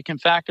ways that we can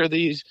factor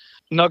these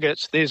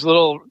nuggets, these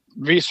little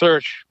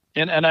research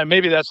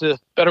maybe that's a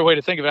better way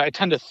to think of it. I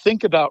tend to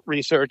think about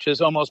research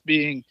as almost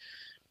being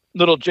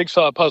little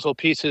jigsaw puzzle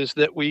pieces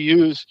that we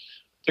use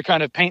to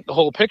kind of paint the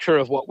whole picture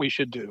of what we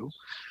should do.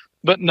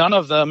 But none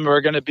of them are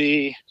going to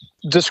be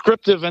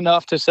descriptive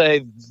enough to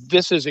say,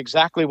 this is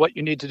exactly what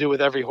you need to do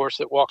with every horse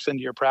that walks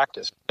into your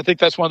practice. I think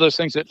that's one of those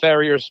things that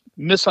farriers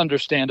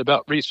misunderstand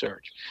about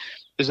research,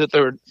 is that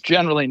they're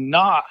generally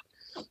not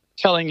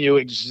telling you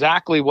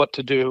exactly what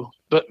to do,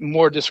 but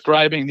more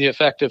describing the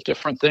effect of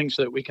different things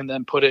that we can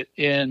then put it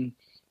in,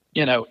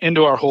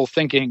 into our whole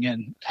thinking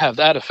and have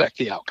that affect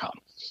the outcome.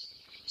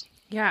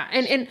 Yeah.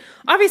 And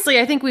obviously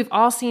I think we've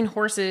all seen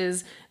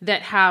horses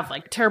that have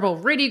like terrible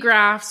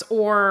radiographs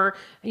or,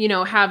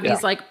 have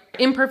these like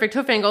imperfect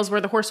hoof angles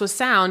where the horse was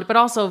sound, but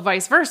also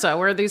vice versa,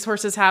 where these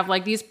horses have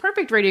like these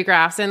perfect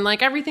radiographs and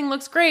like everything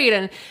looks great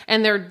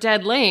and they're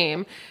dead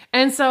lame.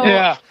 And so,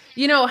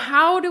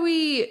 how do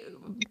we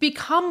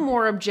become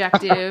more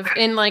objective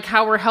in like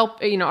how we're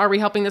are we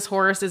helping this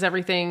horse? Is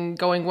everything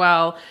going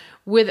well?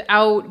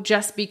 Without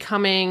just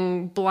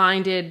becoming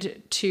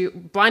blinded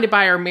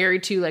by or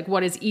married to like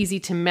what is easy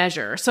to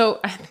measure. So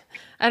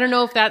I don't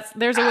know if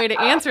there's a way to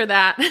answer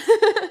that.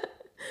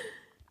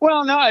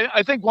 Well, no,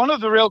 I think one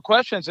of the real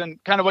questions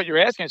and kind of what you're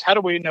asking is, how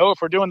do we know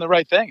if we're doing the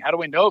right thing? How do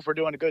we know if we're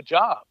doing a good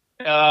job?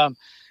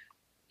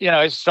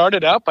 I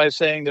started out by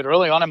saying that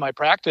early on in my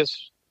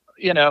practice,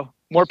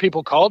 more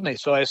people called me.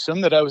 So I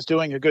assumed that I was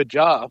doing a good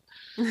job.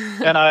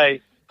 And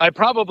I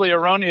probably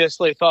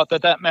erroneously thought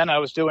that meant I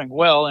was doing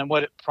well. And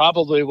what it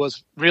probably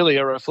was really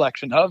a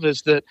reflection of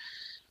is that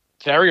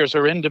farriers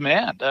are in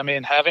demand. I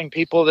mean, having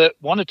people that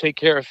want to take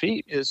care of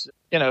feet is,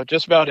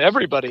 just about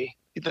everybody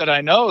that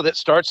I know that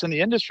starts in the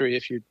industry.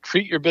 If you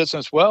treat your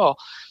business well,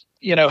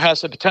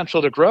 has the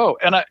potential to grow.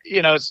 And,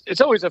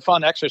 it's always a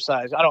fun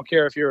exercise. I don't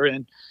care if you're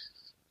in,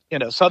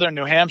 southern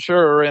New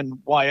Hampshire or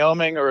in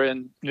Wyoming or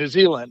in New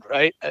Zealand,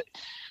 right?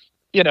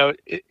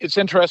 It's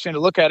interesting to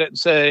look at it and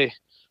say,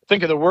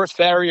 think of the worst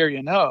farrier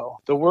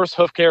the worst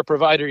hoof care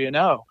provider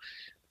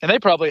and they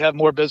probably have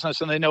more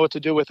business and they know what to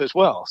do with as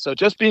well. So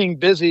just being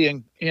busy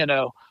and,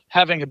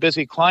 having a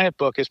busy client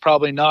book is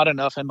probably not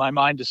enough in my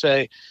mind to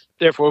say,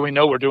 therefore, we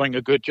know we're doing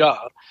a good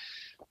job.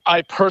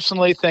 I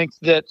personally think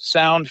that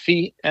sound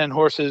feet and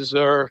horses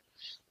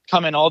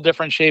come in all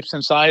different shapes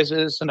and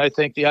sizes. And I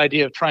think the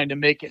idea of trying to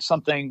make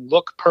something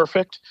look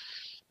perfect,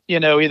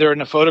 either in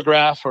a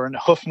photograph or in a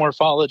hoof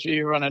morphology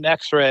or on an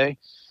x-ray,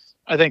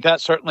 I think that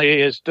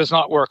certainly does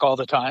not work all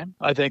the time.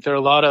 I think there are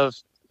a lot of,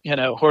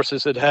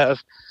 horses that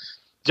have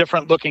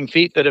different looking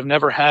feet that have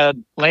never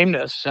had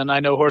lameness. And I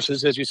know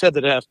horses, as you said,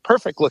 that have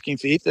perfect looking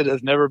feet that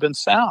have never been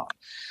sound.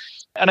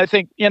 And I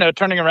think,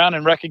 turning around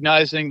and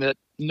recognizing that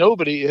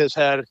nobody has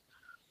had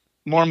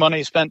more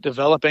money spent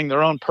developing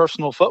their own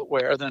personal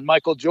footwear than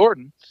Michael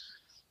Jordan.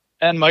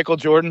 And Michael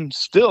Jordan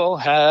still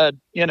had,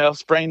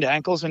 sprained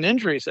ankles and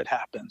injuries that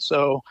happened.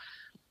 So,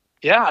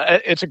 yeah,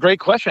 it's a great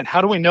question.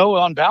 How do we know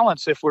on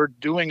balance if we're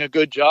doing a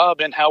good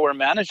job in how we're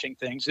managing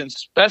things, and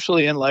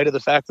especially in light of the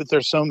fact that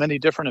there's so many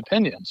different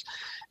opinions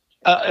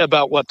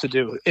about what to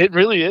do? It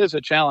really is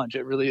a challenge.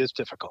 It really is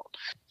difficult.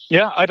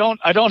 Yeah, I don't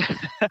I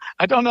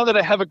don't know that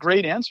I have a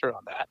great answer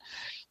on that.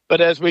 But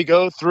as we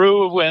go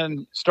through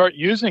and start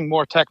using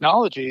more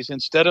technologies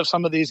instead of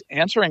some of these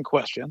answering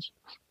questions,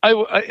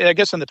 I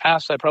guess in the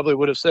past I probably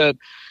would have said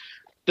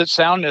that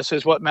soundness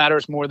is what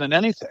matters more than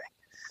anything.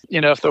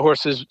 If the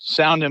horse is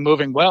sound and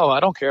moving well, I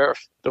don't care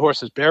if the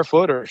horse is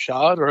barefoot or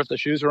shod or if the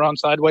shoes are on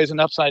sideways and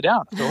upside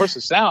down. If the horse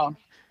is sound,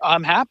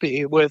 I'm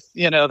happy with,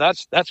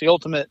 that's the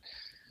ultimate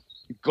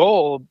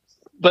goal.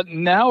 But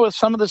now with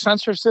some of the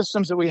sensor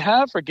systems that we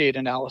have for gait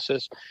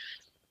analysis,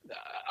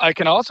 I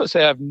can also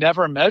say I've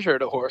never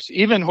measured a horse,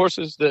 even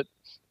horses that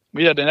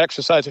we had an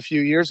exercise a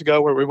few years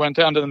ago where we went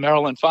down to the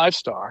Maryland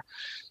 5-star,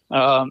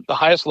 the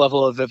highest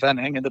level of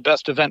eventing and the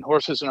best event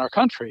horses in our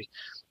country.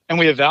 And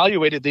we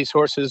evaluated these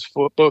horses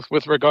both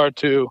with regard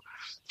to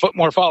foot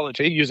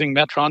morphology, using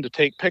Metron to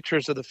take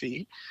pictures of the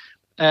feet,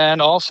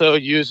 and also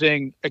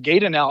using a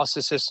gait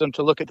analysis system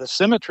to look at the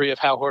symmetry of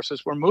how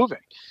horses were moving.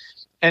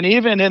 And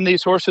even in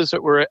these horses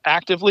that were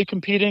actively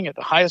competing at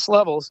the highest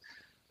levels,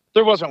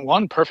 there wasn't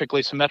one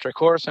perfectly symmetric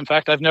horse. In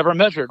fact, I've never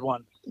measured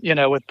one,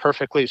 with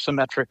perfectly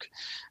symmetric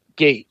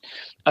gait.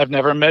 I've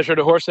never measured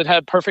a horse that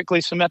had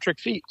perfectly symmetric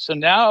feet. So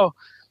now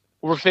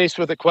we're faced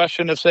with a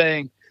question of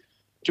saying,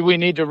 do we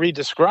need to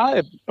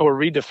redescribe or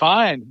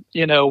redefine,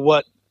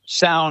 what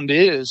sound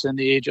is in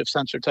the age of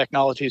sensor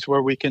technologies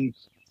where we can,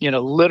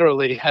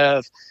 literally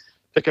have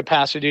the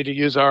capacity to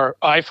use our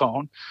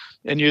iPhone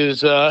and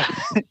use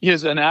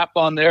an app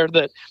on there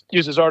that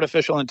uses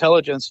artificial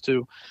intelligence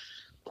to,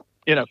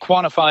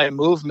 quantify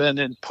movement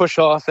and push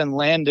off and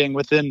landing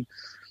within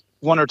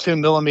 1 or 2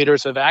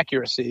 millimeters of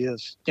accuracy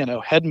of,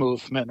 head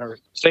movement or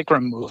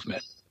sacrum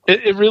movement.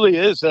 It really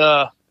is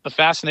a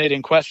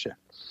fascinating question.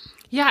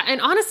 Yeah.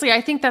 And honestly, I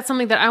think that's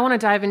something that I want to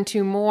dive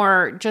into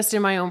more just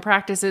in my own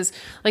practice is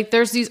like,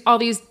 there's all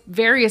these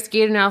various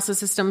gait analysis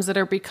systems that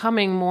are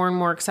becoming more and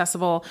more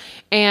accessible.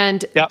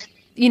 And,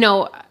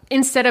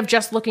 instead of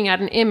just looking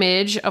at an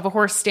image of a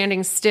horse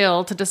standing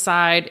still to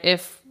decide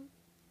if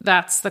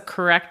that's the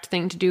correct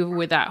thing to do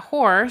with that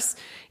horse.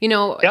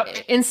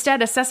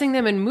 Instead, assessing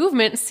them in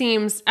movement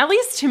seems, at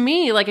least to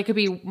me, like it could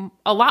be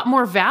a lot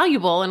more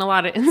valuable in a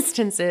lot of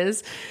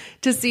instances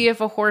to see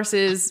if a horse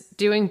is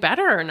doing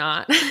better or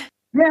not.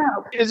 Yeah.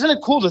 Isn't it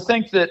cool to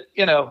think that,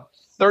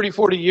 30,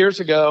 40 years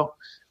ago,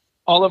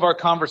 all of our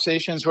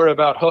conversations were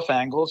about hoof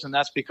angles, and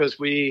that's because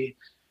we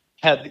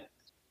had,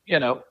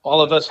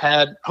 all of us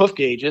had hoof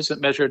gauges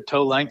that measured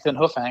toe length and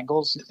hoof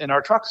angles in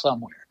our truck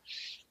somewhere.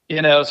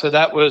 So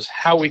that was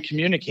how we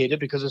communicated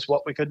because it's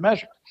what we could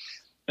measure.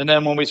 And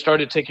then when we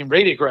started taking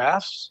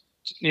radiographs,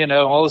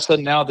 all of a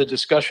sudden now the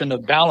discussion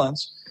of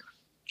balance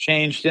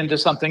changed into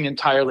something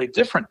entirely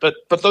different. But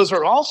those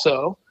are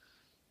also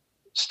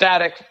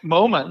static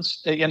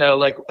moments,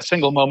 like a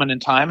single moment in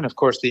time. And of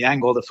course, the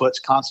angle of the foot's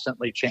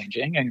constantly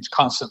changing and it's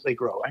constantly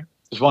growing.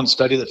 There's one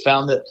study that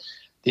found that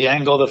the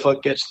angle of the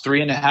foot gets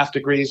 3.5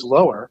 degrees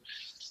lower,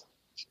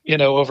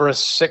 over a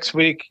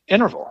 6-week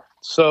interval.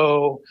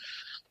 So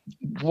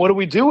what do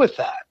we do with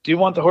that? Do you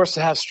want the horse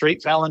to have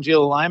straight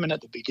phalangeal alignment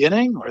at the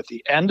beginning or at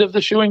the end of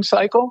the shoeing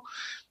cycle?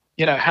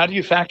 How do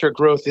you factor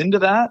growth into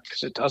that?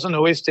 Because it doesn't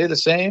always stay the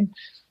same.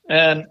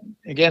 And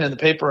again, in the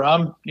paper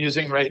I'm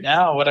using right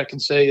now, what I can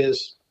say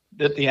is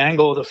that the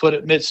angle of the foot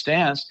at mid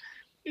stance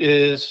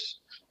is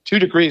 2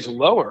 degrees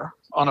lower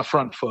on a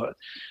front foot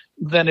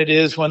than it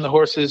is when the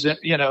horse is,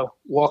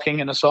 walking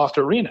in a soft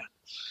arena.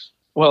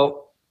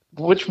 Well,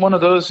 which one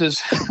of those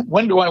is,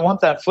 when do I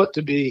want that foot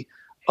to be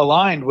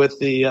aligned with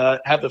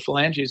have the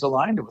phalanges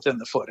aligned within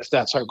the foot, if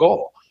that's our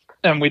goal?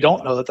 And we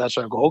don't know that that's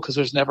our goal because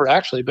there's never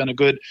actually been a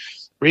good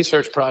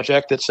research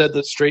project that said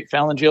that straight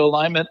phalangeal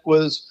alignment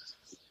was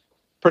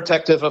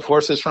protective of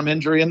horses from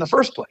injury in the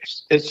first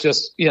place. It's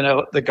just,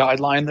 the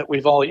guideline that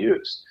we've all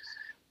used.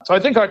 So I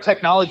think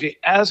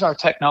as our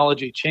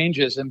technology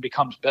changes and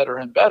becomes better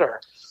and better,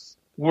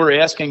 we're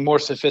asking more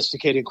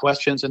sophisticated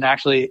questions and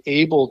actually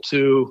able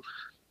to,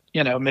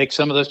 make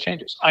some of those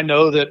changes. I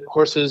know that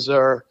horses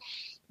are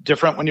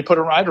different when you put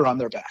a rider on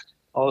their back.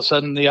 All of a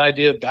sudden, the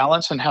idea of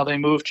balance and how they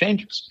move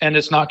changes. And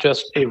it's not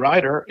just a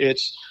rider.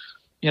 It's,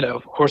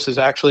 horses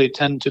actually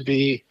tend to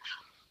be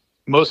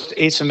most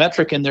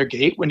asymmetric in their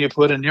gait when you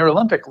put a near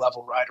Olympic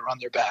level rider on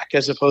their back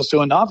as opposed to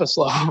a novice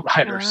level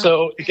rider. Wow.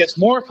 So it gets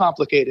more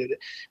complicated.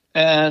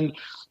 And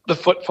the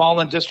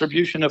footfall and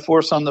distribution of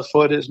force on the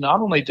foot is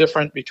not only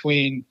different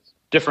between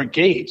different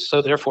gaits,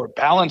 so therefore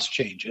balance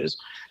changes,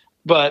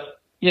 but,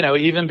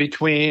 even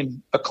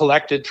between a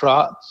collected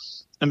trot,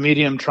 a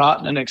medium trot,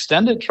 and an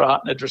extended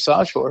trot, and a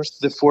dressage horse,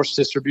 the force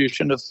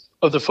distribution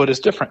of the foot is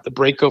different. The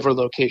breakover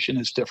location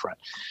is different.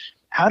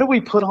 How do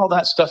we put all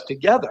that stuff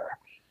together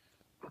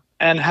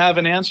and have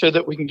an answer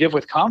that we can give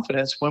with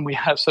confidence when we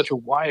have such a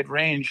wide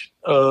range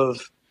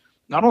of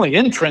not only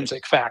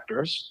intrinsic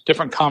factors,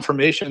 different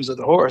conformations of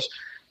the horse,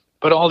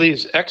 but all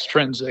these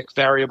extrinsic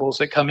variables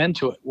that come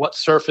into it? What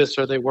surface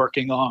are they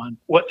working on?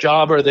 What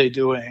job are they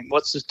doing?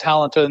 What's the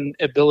talent and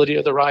ability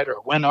of the rider?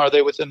 When are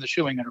they within the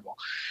shoeing interval?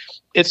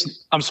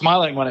 I'm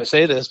smiling when I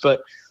say this,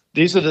 but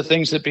these are the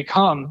things that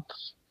become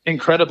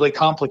incredibly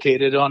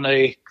complicated on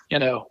a,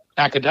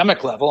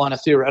 academic level, on a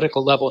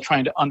theoretical level,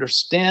 trying to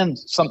understand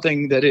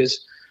something that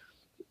is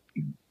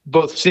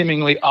both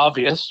seemingly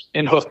obvious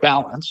in hoof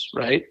balance,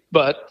 right?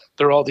 But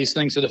there are all these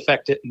things that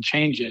affect it and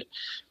change it.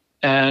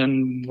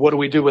 And what do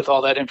we do with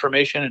all that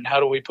information and how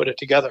do we put it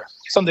together?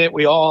 Something that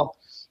we all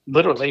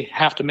literally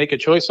have to make a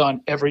choice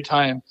on every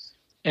time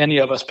any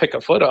of us pick a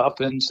foot up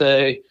and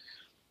say,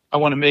 I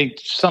want to make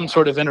some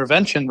sort of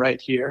intervention right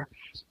here.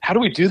 How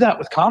do we do that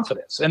with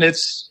confidence? And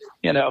it's,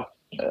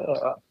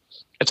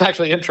 it's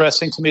actually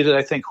interesting to me that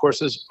I think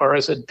horses are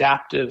as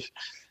adaptive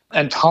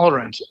and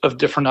tolerant of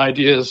different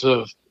ideas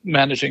of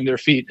managing their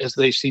feet as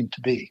they seem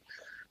to be.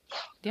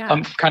 Yeah.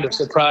 I'm kind of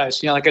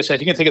surprised. Like I said,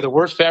 you can think of the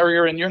worst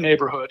farrier in your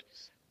neighborhood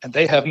and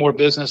they have more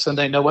business than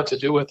they know what to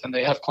do with, and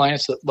they have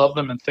clients that love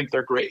them and think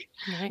they're great.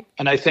 Right.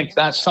 And I think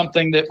that's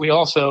something that we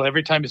also,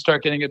 every time you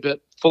start getting a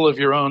bit full of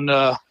your own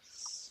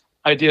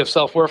idea of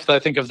self-worth, I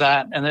think of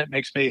that, and it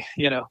makes me,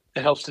 it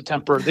helps to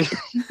temper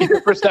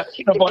the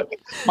perception of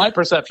my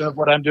perception of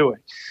what I'm doing.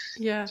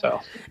 Yeah. So,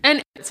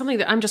 and something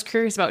that I'm just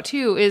curious about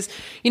too is,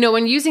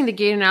 when using the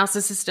gait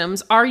analysis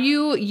systems, are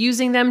you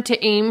using them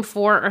to aim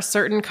for a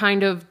certain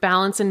kind of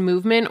balance and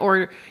movement,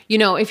 or,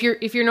 if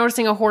you're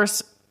noticing a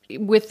horse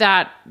with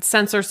that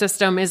sensor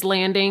system is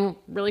landing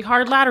really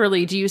hard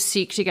laterally, do you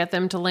seek to get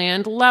them to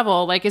land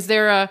level? Like, is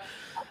there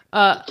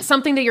a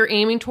something that you're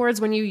aiming towards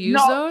when you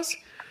use those?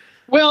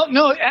 Well,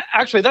 no,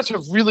 actually, that's a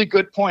really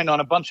good point on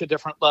a bunch of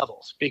different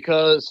levels,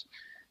 because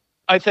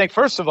I think,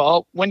 first of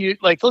all, when you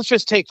let's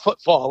just take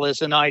footfall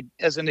as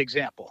an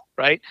example,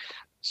 right?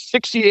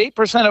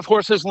 68% of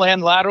horses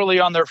land laterally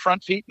on their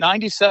front feet.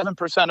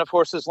 97% of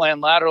horses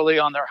land laterally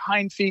on their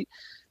hind feet.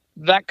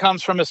 That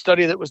comes from a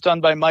study that was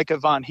done by Micah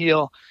Von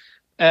Heel.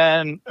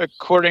 And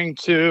according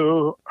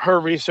to her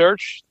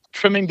research,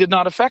 trimming did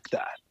not affect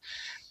that,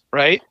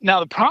 right? Now,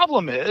 the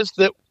problem is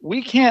that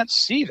we can't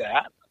see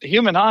that. The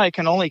human eye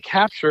can only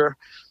capture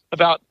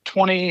about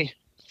 25%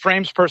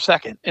 frames per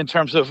second in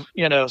terms of,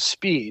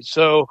 speed.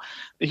 So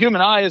the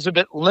human eye is a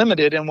bit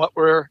limited in what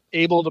we're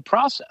able to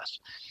process.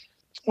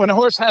 When a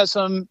horse has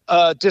some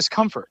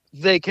discomfort,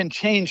 they can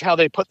change how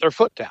they put their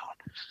foot down.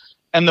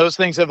 And those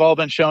things have all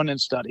been shown in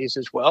studies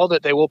as well,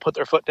 that they will put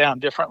their foot down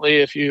differently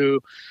if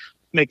you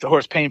make the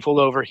horse painful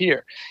over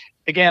here.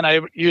 Again, I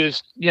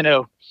used,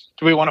 do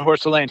we want a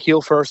horse to land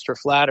heel first or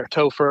flat or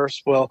toe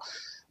first? Well,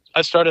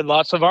 I started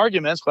lots of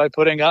arguments by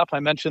I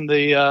mentioned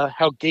the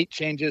how gait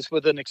changes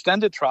with an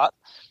extended trot.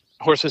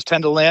 Horses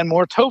tend to land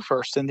more toe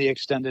first in the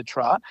extended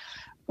trot,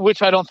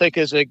 which I don't think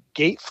is a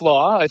gait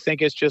flaw. I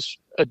think it's just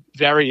a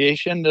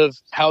variation of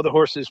how the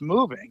horse is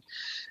moving.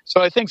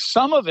 So I think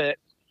some of it,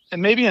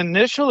 and maybe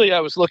initially I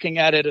was looking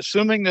at it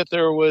assuming that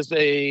there was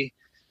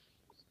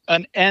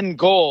an end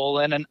goal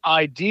and an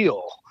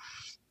ideal,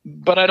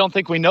 but I don't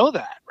think we know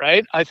that,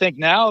 right? I think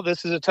now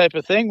this is a type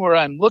of thing where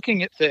I'm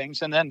looking at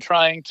things and then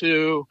trying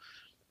to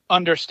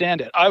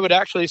understand it. I would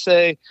actually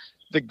say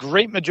the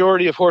great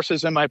majority of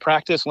horses in my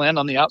practice land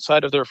on the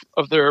outside of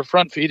their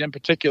front feet in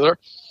particular,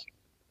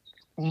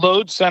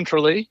 load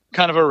centrally,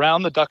 kind of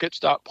around the ducket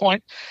stop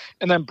point,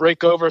 and then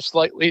break over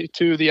slightly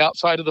to the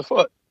outside of the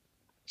foot.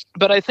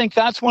 But I think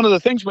that's one of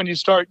the things when you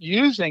start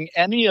using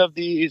any of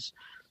these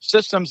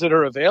systems that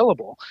are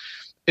available,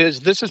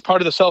 is this is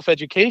part of the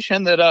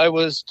self-education that I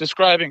was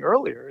describing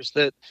earlier, is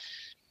that,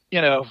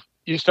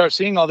 you start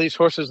seeing all these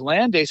horses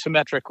land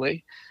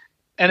asymmetrically,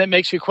 and it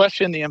makes you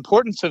question the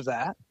importance of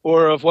that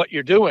or of what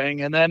you're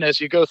doing. And then as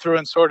you go through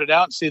and sort it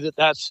out and see that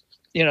that's,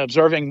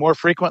 observing more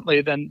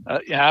frequently than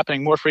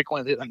happening more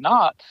frequently than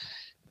not,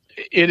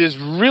 it is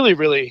really,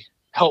 really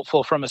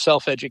helpful from a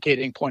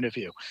self-educating point of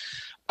view.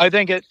 I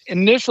think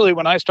initially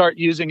when I start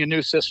using a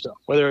new system,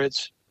 whether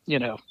it's,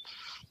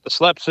 the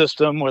SLEP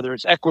system, whether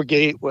it's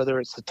Equigate, whether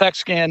it's the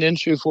TechScan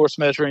in-shoe force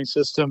measuring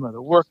system or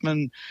the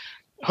Workman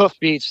hoof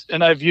beats,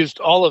 and I've used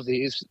all of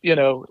these,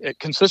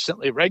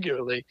 consistently,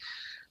 regularly,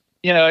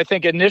 I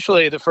think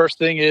initially the first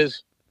thing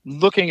is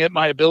looking at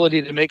my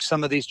ability to make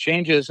some of these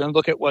changes and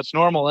look at what's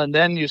normal. And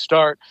then you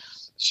start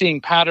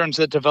seeing patterns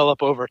that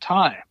develop over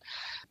time.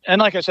 And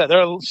like I said, there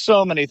are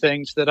so many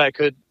things that I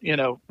could,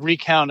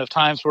 recount of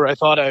times where I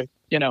thought I,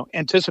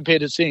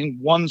 anticipated seeing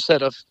one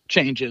set of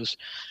changes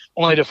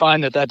only to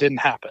find that didn't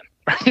happen.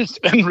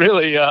 And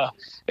really,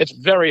 it's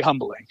very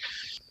humbling.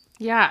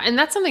 Yeah. And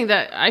that's something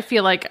that I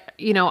feel like,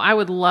 I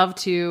would love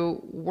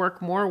to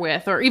work more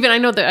with, or even I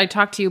know that I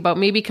talked to you about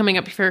maybe coming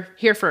up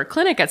here for a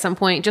clinic at some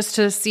point, just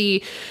to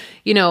see,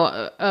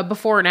 a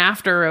before and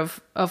after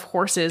of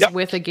horses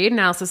with a gait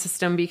analysis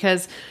system,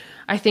 because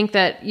I think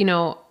that,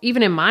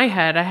 even in my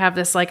head, I have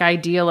this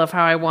ideal of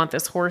how I want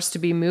this horse to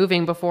be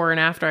moving before and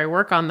after I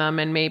work on them,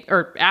 and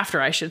or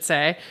after I should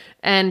say.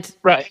 And,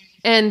 right.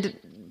 And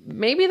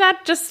maybe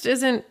that just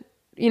isn't,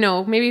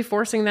 maybe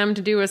forcing them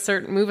to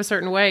move a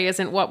certain way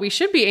isn't what we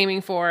should be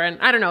aiming for. And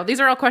I don't know, these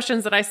are all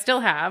questions that I still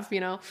have,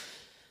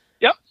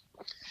 Yep.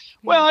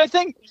 Well, I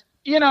think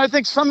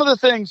some of the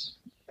things,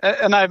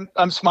 and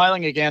I'm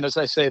smiling again as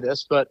I say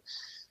this, but,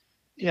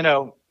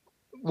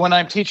 when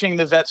I'm teaching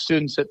the vet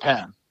students at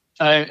Penn,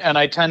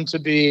 I tend to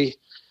be,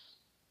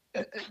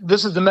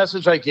 this is the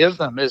message I give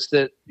them, is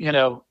that,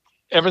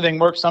 everything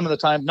works some of the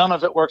time. None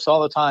of it works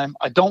all the time.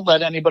 I don't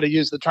let anybody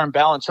use the term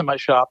balance in my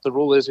shop. The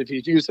rule is if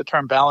you use the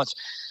term balance,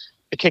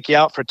 I kick you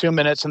out for 2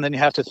 minutes, and then you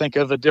have to think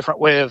of a different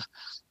way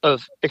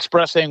of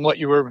expressing what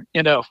you were,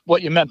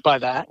 what you meant by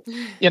that,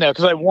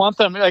 because I want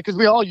them, because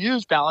we all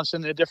use balance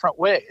in a different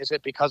way. Is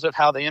it because of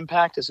how they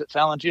impact? Is it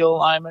phalangeal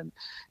alignment,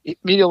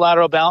 medial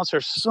lateral balance?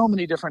 There's so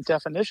many different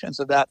definitions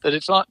of that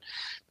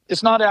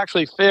it's not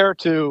actually fair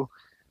to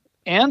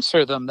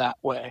answer them that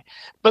way.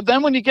 But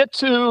then when you get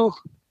to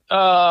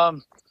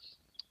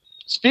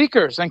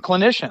speakers and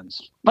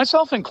clinicians,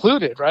 myself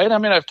included, right? I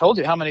mean, I've told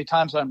you how many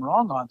times I'm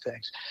wrong on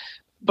things,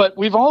 but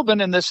we've all been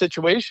in this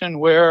situation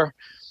where I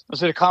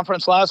was at a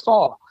conference last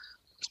fall.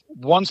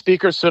 One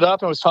speaker stood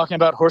up and was talking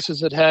about horses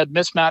that had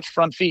mismatched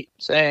front feet,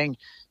 saying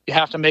you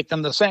have to make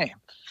them the same.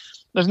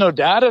 There's no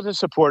data to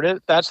support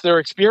it. That's their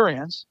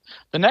experience.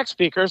 The next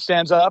speaker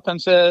stands up and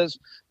says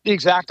the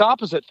exact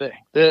opposite thing,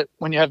 that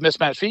when you have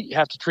mismatched feet, you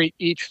have to treat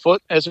each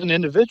foot as an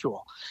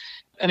individual.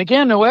 And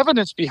again, no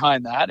evidence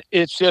behind that.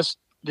 It's just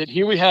that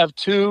here we have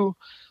two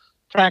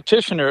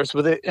practitioners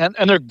with it, and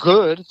they're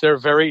good. They're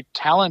very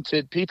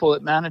talented people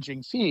at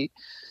managing feet,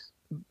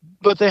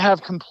 but they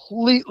have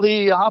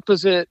completely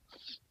opposite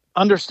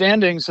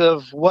understandings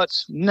of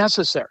what's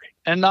necessary.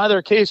 And in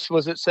neither case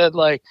was it said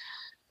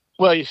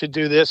well, you should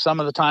do this some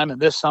of the time and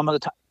this some of the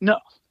time. No,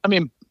 I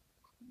mean,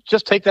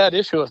 just take that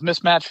issue of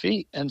mismatched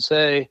feet and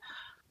say,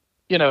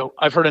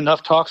 I've heard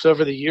enough talks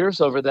over the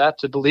years over that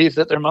to believe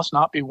that there must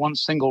not be one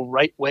single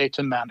right way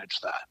to manage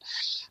that.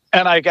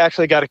 And I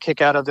actually got a kick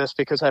out of this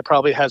because I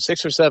probably had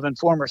 6 or 7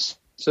 former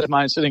students of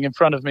mine sitting in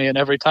front of me, and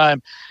every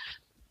time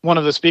one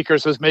of the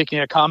speakers was making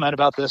a comment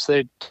about this,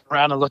 they'd turn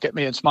around and look at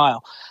me and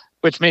smile,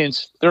 which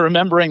means they're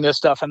remembering this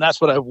stuff. And that's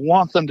what I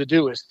want them to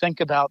do, is think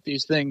about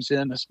these things,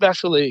 and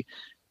especially,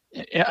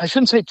 I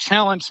shouldn't say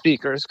challenge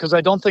speakers, because I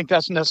don't think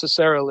that's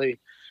necessarily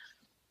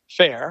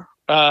fair.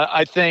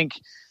 I think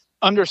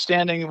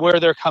understanding where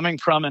they're coming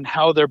from and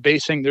how they're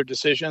basing their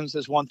decisions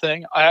is one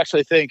thing. I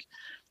actually think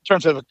in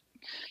terms of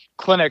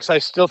clinics, I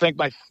still think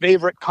my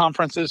favorite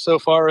conferences so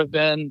far have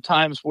been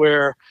times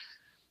where,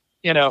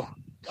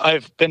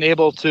 I've been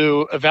able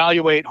to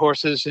evaluate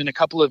horses in a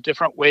couple of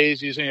different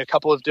ways using a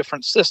couple of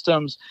different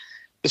systems.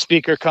 The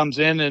speaker comes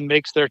in and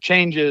makes their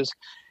changes.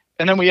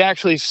 And then we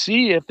actually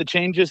see if the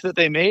changes that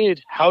they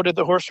made, how did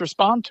the horse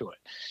respond to it?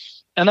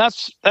 And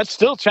that's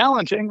still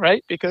challenging,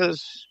 right?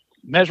 Because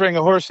measuring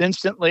a horse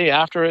instantly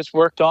after it's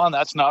worked on,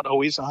 that's not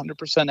always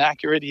 100%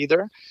 accurate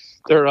either.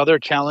 There are other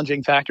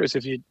challenging factors.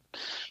 If you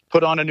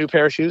put on a new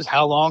pair of shoes,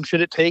 how long should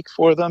it take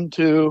for them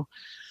to,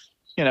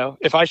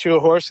 if I shoe a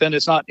horse and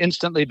it's not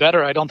instantly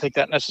better, I don't think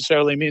that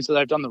necessarily means that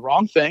I've done the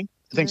wrong thing.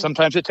 I think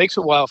sometimes it takes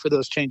a while for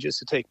those changes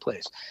to take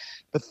place.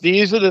 But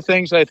these are the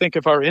things I think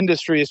if our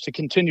industry is to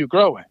continue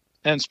growing,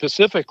 and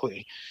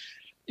specifically,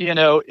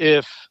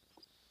 if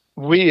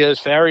we as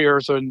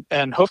farriers and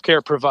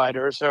hoofcare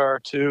providers are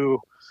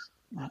to,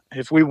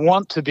 if we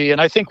want to be,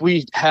 and I think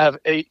we have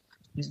a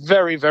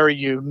very, very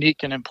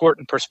unique and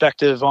important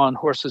perspective on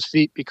horses'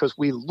 feet because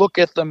we look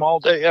at them all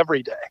day,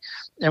 every day,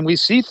 and we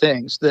see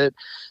things that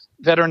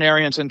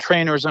veterinarians and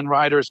trainers and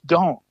riders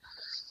don't.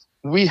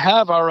 We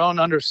have our own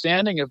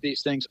understanding of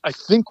these things. I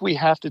think we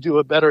have to do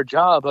a better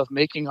job of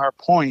making our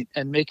point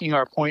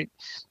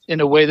in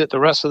a way that the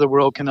rest of the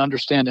world can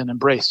understand and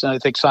embrace. And I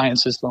think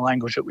science is the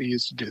language that we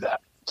use to do that.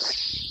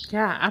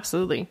 Yeah,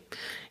 absolutely.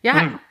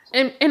 Yeah.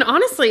 And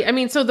honestly, I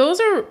mean, so those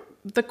are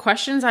the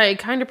questions I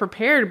kind of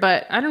prepared,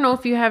 but I don't know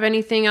if you have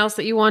anything else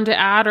that you wanted to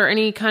add or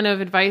any kind of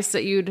advice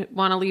that you'd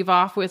want to leave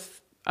off with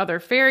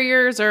other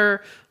farriers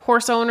or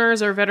horse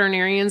owners or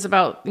veterinarians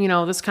about,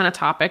 this kind of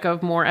topic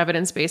of more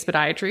evidence-based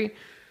podiatry?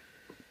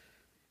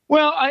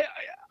 Well,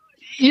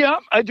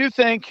 I do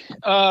think,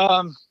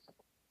 I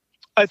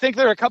think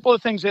there are a couple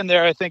of things in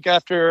there. I think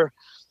after,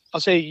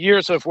 I'll say,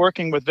 years of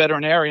working with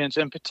veterinarians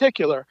in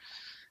particular,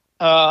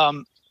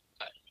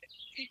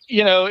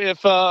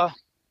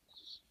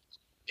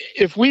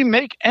 if we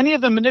make any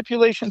of the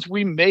manipulations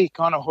we make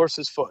on a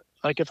horse's foot,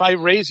 like if I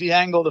raise the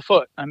angle of the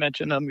foot, I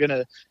mentioned I'm going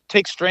to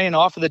take strain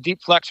off of the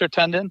deep flexor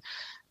tendon,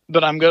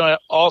 but I'm going to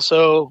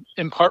also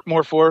impart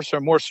more force or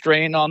more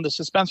strain on the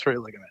suspensory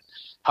ligament.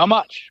 How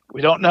much?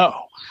 We don't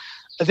know.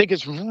 I think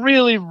it's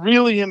really,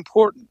 really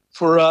important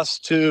for us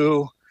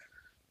to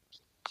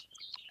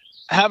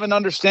have an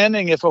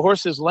understanding, if a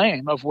horse is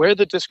lame, of where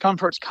the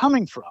discomfort's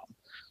coming from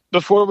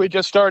before we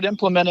just start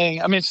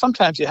implementing. I mean,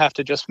 sometimes you have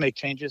to just make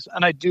changes,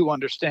 and I do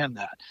understand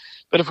that.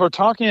 But if we're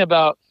talking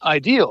about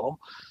ideal,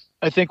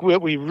 I think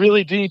what we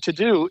really need to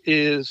do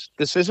is,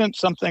 this isn't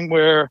something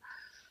where,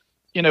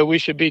 we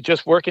should be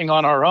just working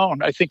on our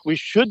own. I think we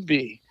should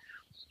be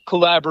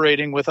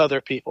collaborating with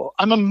other people.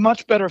 I'm a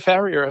much better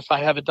farrier if I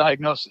have a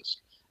diagnosis.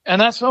 And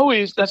that's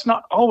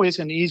not always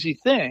an easy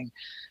thing.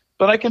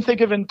 But I can think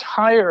of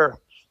entire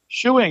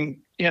shoeing,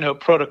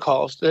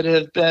 protocols that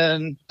have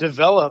been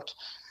developed,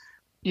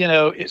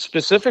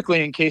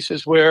 specifically in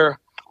cases where,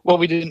 well,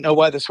 we didn't know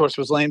why this horse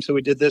was lame, so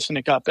we did this and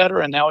it got better,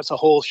 and now it's a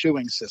whole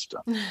shoeing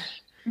system.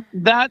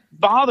 That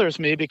bothers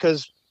me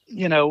because,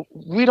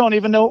 we don't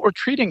even know what we're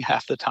treating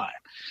half the time.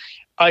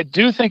 I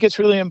do think it's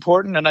really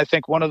important, and I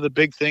think one of the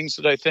big things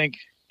that I think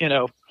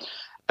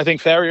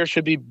farriers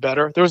should be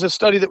better. There was a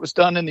study that was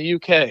done in the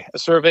UK, a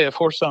survey of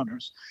horse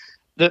owners,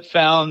 that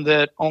found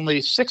that only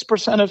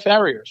 6% of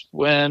farriers,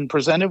 when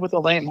presented with a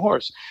lame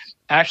horse,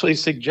 actually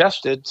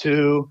suggested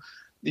to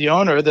the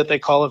owner that they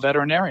call a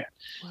veterinarian.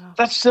 Wow.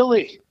 That's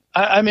silly.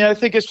 I mean, I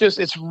think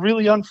it's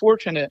really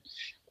unfortunate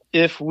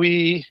if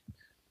we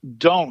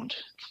don't.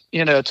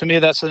 To me,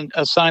 that's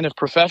a sign of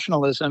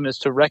professionalism, is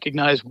to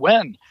recognize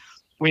when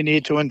we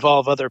need to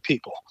involve other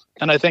people.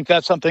 And I think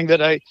that's something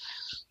that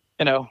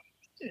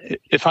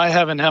if I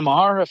have an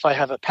MR, if I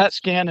have a PET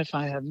scan, if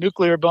I have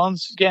nuclear bone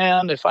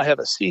scan, if I have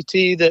a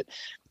CT that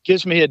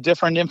gives me a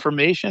different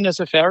information as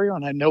a farrier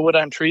and I know what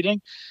I'm treating,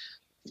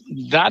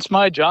 that's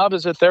my job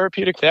as a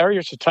therapeutic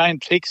farrier, to try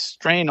and take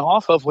strain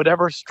off of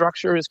whatever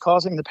structure is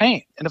causing the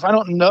pain. And if I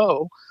don't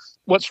know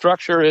what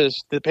structure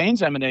is the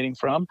pain's emanating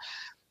from,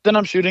 then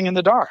I'm shooting in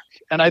the dark.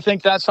 And I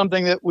think that's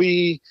something that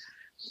we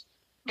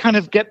kind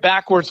of get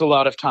backwards a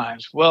lot of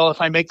times. Well,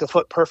 if I make the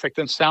foot perfect,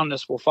 then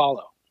soundness will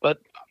follow. But,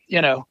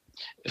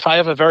 if I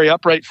have a very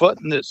upright foot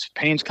and this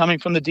pain's coming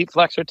from the deep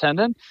flexor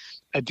tendon,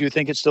 I do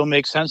think it still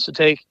makes sense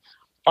to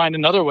find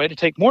another way to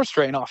take more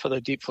strain off of the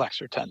deep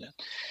flexor tendon.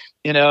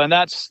 And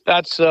that's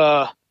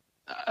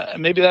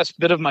maybe that's a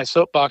bit of my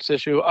soapbox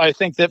issue. I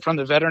think that from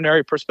the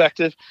veterinary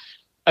perspective,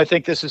 I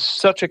think this is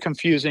such a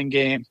confusing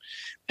game,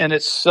 and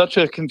it's such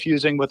a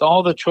confusing with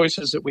all the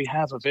choices that we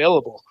have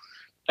available.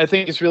 I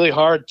think it's really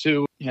hard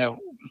to,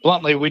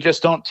 bluntly, we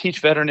just don't teach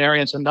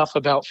veterinarians enough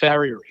about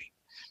farriery.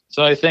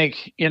 So I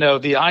think,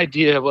 the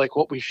idea of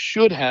what we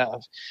should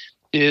have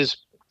is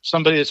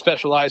somebody that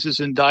specializes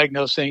in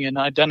diagnosing and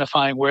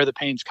identifying where the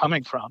pain's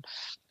coming from,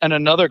 and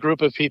another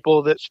group of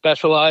people that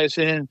specialize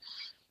in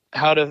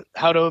how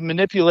to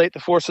manipulate the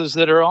forces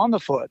that are on the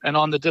foot and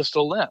on the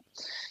distal limb.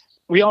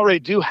 we already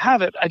do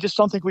have it. I just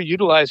don't think we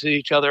utilize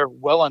each other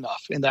well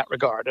enough in that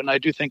regard. And I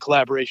do think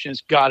collaboration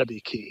has got to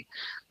be key.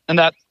 And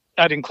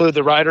I'd include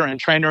the rider and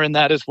trainer in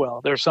that as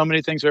well. There are so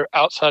many things that are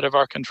outside of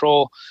our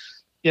control,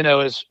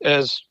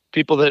 as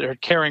people that are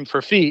caring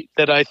for feet,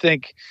 that I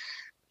think,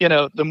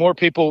 the more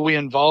people we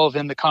involve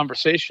in the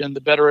conversation,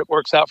 the better it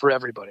works out for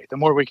everybody. The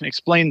more we can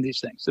explain these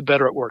things, the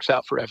better it works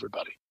out for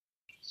everybody.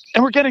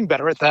 And we're getting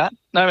better at that.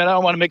 I mean, I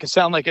don't want to make it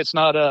sound like it's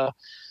not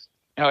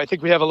I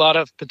think we have a lot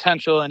of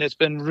potential, and it's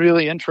been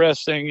really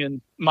interesting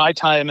in my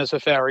time as a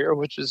farrier,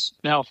 which is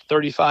now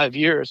 35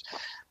 years.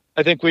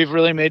 I think we've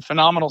really made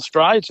phenomenal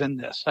strides in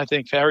this. I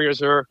think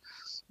farriers are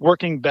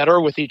working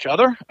better with each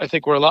other. I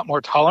think we're a lot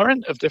more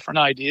tolerant of different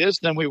ideas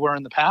than we were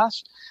in the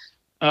past.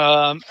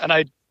 And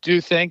I do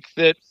think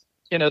that,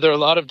 there are a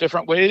lot of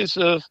different ways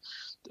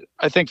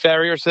I think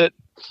farriers that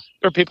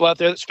there are people out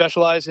there that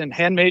specialize in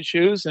handmade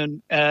shoes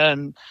and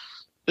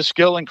the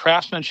skill and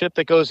craftsmanship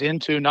that goes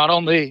into not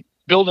only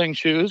building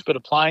shoes, but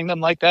applying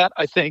them like that,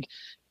 I think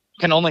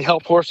can only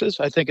help horses.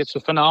 I think it's a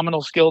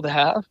phenomenal skill to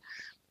have.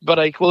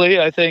 But equally,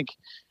 I think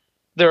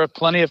there are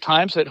plenty of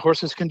times that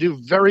horses can do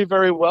very,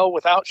 very well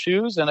without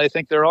shoes. And I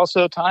think there are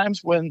also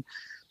times when,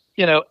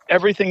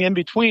 everything in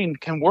between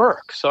can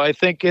work. So I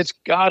think it's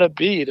got to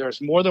be,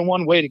 there's more than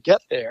one way to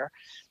get there.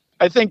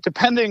 I think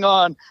depending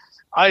on,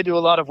 I do a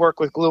lot of work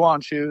with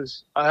glue-on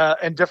shoes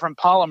and different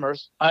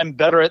polymers. I'm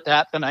better at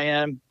that than I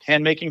am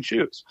hand making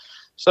shoes.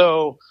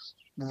 So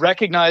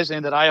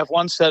recognizing that I have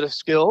one set of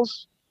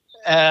skills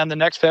and the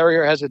next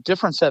farrier has a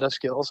different set of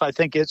skills, I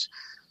think it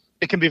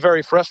can be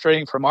very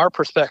frustrating from our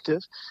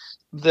perspective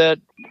that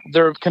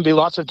there can be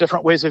lots of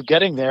different ways of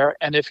getting there.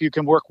 And if you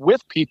can work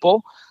with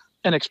people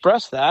and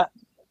express that,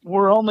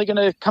 we're only going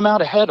to come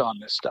out ahead on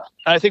this stuff.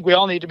 And I think we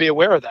all need to be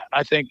aware of that.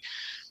 I think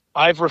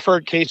I've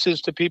referred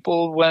cases to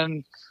people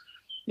when,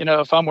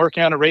 if I'm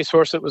working on a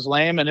racehorse that was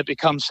lame and it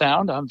becomes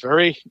sound, I'm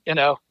very,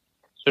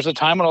 there's a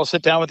time when I'll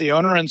sit down with the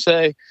owner and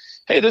say,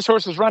 hey, this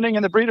horse is running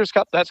in the Breeders'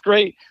 Cup. That's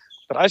great.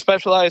 But I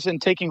specialize in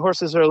taking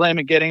horses that are lame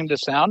and getting them to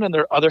sound. And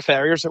there are other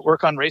farriers that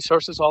work on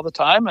racehorses all the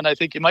time. And I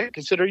think you might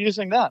consider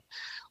using that.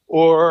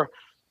 Or,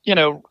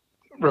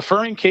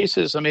 referring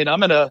cases. I mean,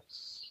 I'm in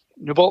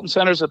New Bolton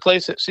Center is a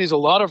place that sees a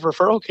lot of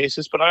referral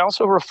cases, but I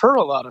also refer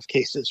a lot of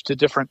cases to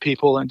different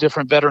people and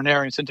different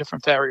veterinarians and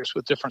different farriers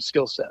with different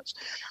skill sets.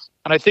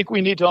 And I think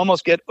we need to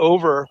almost get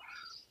over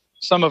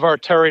some of our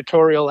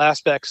territorial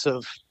aspects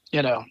of,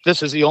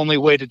 this is the only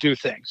way to do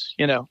things.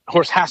 A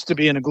horse has to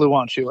be in a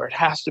glue-on shoe, or it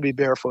has to be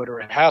barefoot, or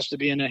it has to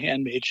be in a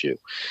handmade shoe.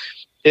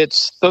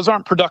 Those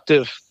aren't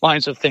productive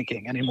lines of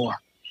thinking anymore.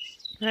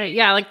 Right.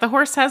 Yeah. Like the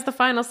horse has the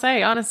final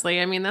say, honestly.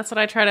 I mean, that's what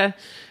I try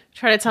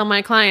to tell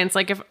my clients.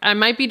 Like, if I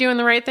might be doing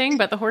the right thing,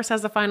 but the horse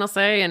has the final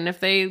say. And if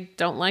they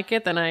don't like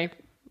it, then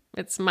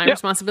it's my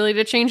responsibility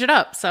to change it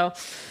up. So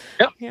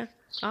yeah.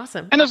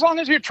 Awesome. And as long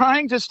as you're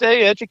trying to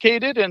stay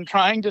educated and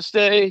trying to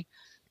stay,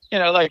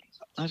 like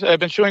I've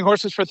been shoeing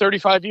horses for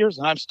 35 years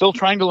and I'm still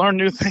trying to learn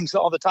new things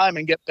all the time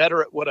and get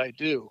better at what I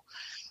do.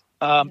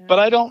 But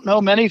I don't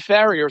know many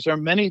farriers or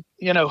many,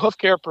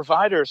 Hoofcare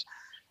providers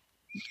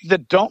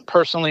that don't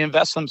personally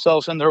invest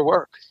themselves in their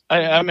work.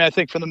 I mean, I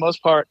think for the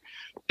most part,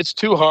 it's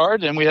too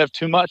hard and we have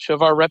too much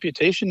of our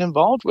reputation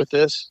involved with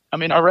this. I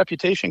mean, our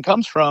reputation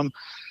comes from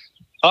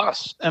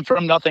us and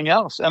from nothing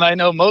else. And I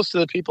know most of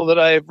the people that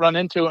I've run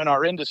into in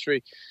our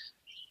industry,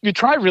 you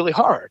try really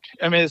hard.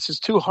 I mean, it's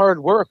just too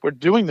hard work. We're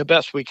doing the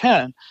best we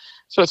can.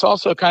 So it's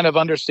also kind of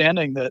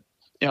understanding that,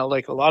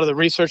 like a lot of the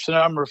research that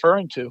I'm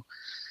referring to,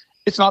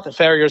 it's not that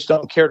farriers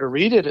don't care to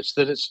read it. It's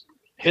that it's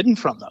hidden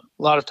from them.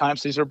 A lot of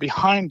times these are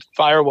behind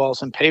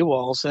firewalls and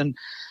paywalls. And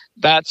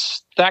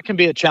that can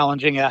be a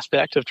challenging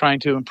aspect of trying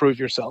to improve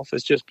yourself,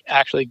 is just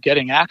actually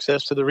getting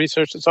access to the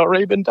research that's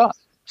already been done.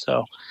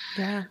 So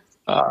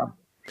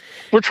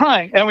we're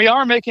trying, and we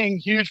are making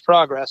huge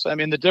progress. I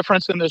mean, the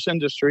difference in this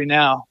industry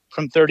now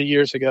from 30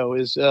 years ago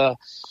is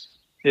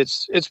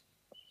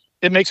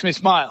it makes me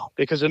smile,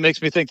 because it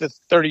makes me think that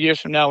 30 years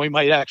from now, we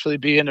might actually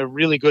be in a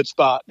really good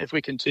spot if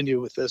we continue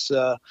with this,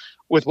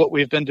 with what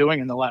we've been doing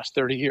in the last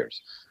 30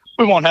 years.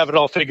 We won't have it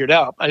all figured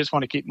out. I just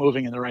want to keep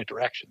moving in the right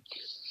direction.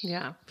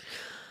 Yeah.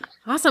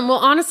 Awesome. Well,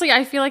 honestly,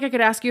 I feel like I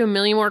could ask you a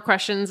million more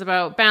questions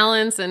about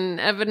balance and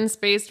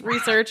evidence-based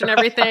research and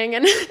everything.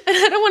 And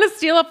I don't want to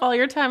steal up all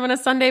your time on a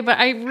Sunday, but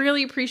I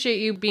really appreciate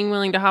you being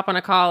willing to hop on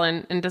a call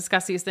and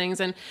discuss these things.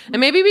 And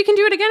maybe we can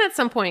do it again at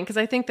some point, because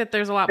I think that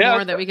there's a lot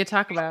more that we could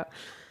talk about.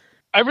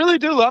 I really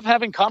do love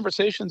having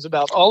conversations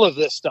about all of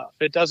this stuff.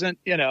 It doesn't,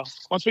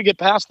 once we get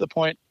past the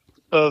point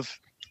of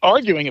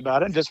arguing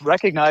about it and just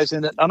recognizing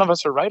that none of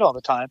us are right all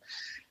the time,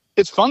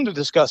 it's fun to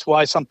discuss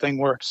why something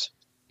works,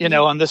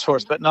 on this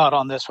horse, but not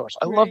on this horse.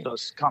 I love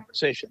those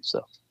conversations.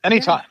 So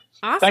anytime.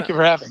 Yeah. Awesome. Thank you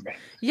for having me.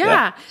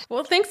 Yeah.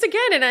 Well, thanks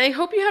again. And I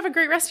hope you have a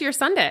great rest of your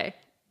Sunday.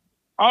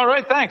 All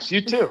right. Thanks.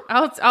 You too.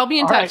 I'll be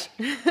in touch.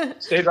 Right.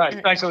 Stay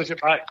right. Thanks, Alicia.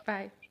 Bye.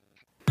 Bye.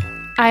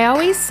 I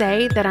always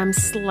say that I'm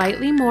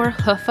slightly more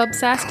hoof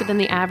obsessed than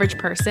the average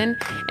person,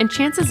 and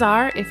chances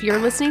are, if you're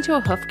listening to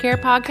a Hoofcare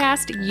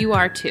podcast, you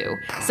are too.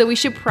 So we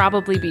should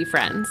probably be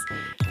friends.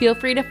 Feel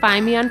free to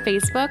find me on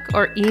Facebook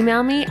or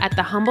email me at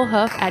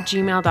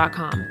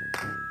thehumblehoof@gmail.com.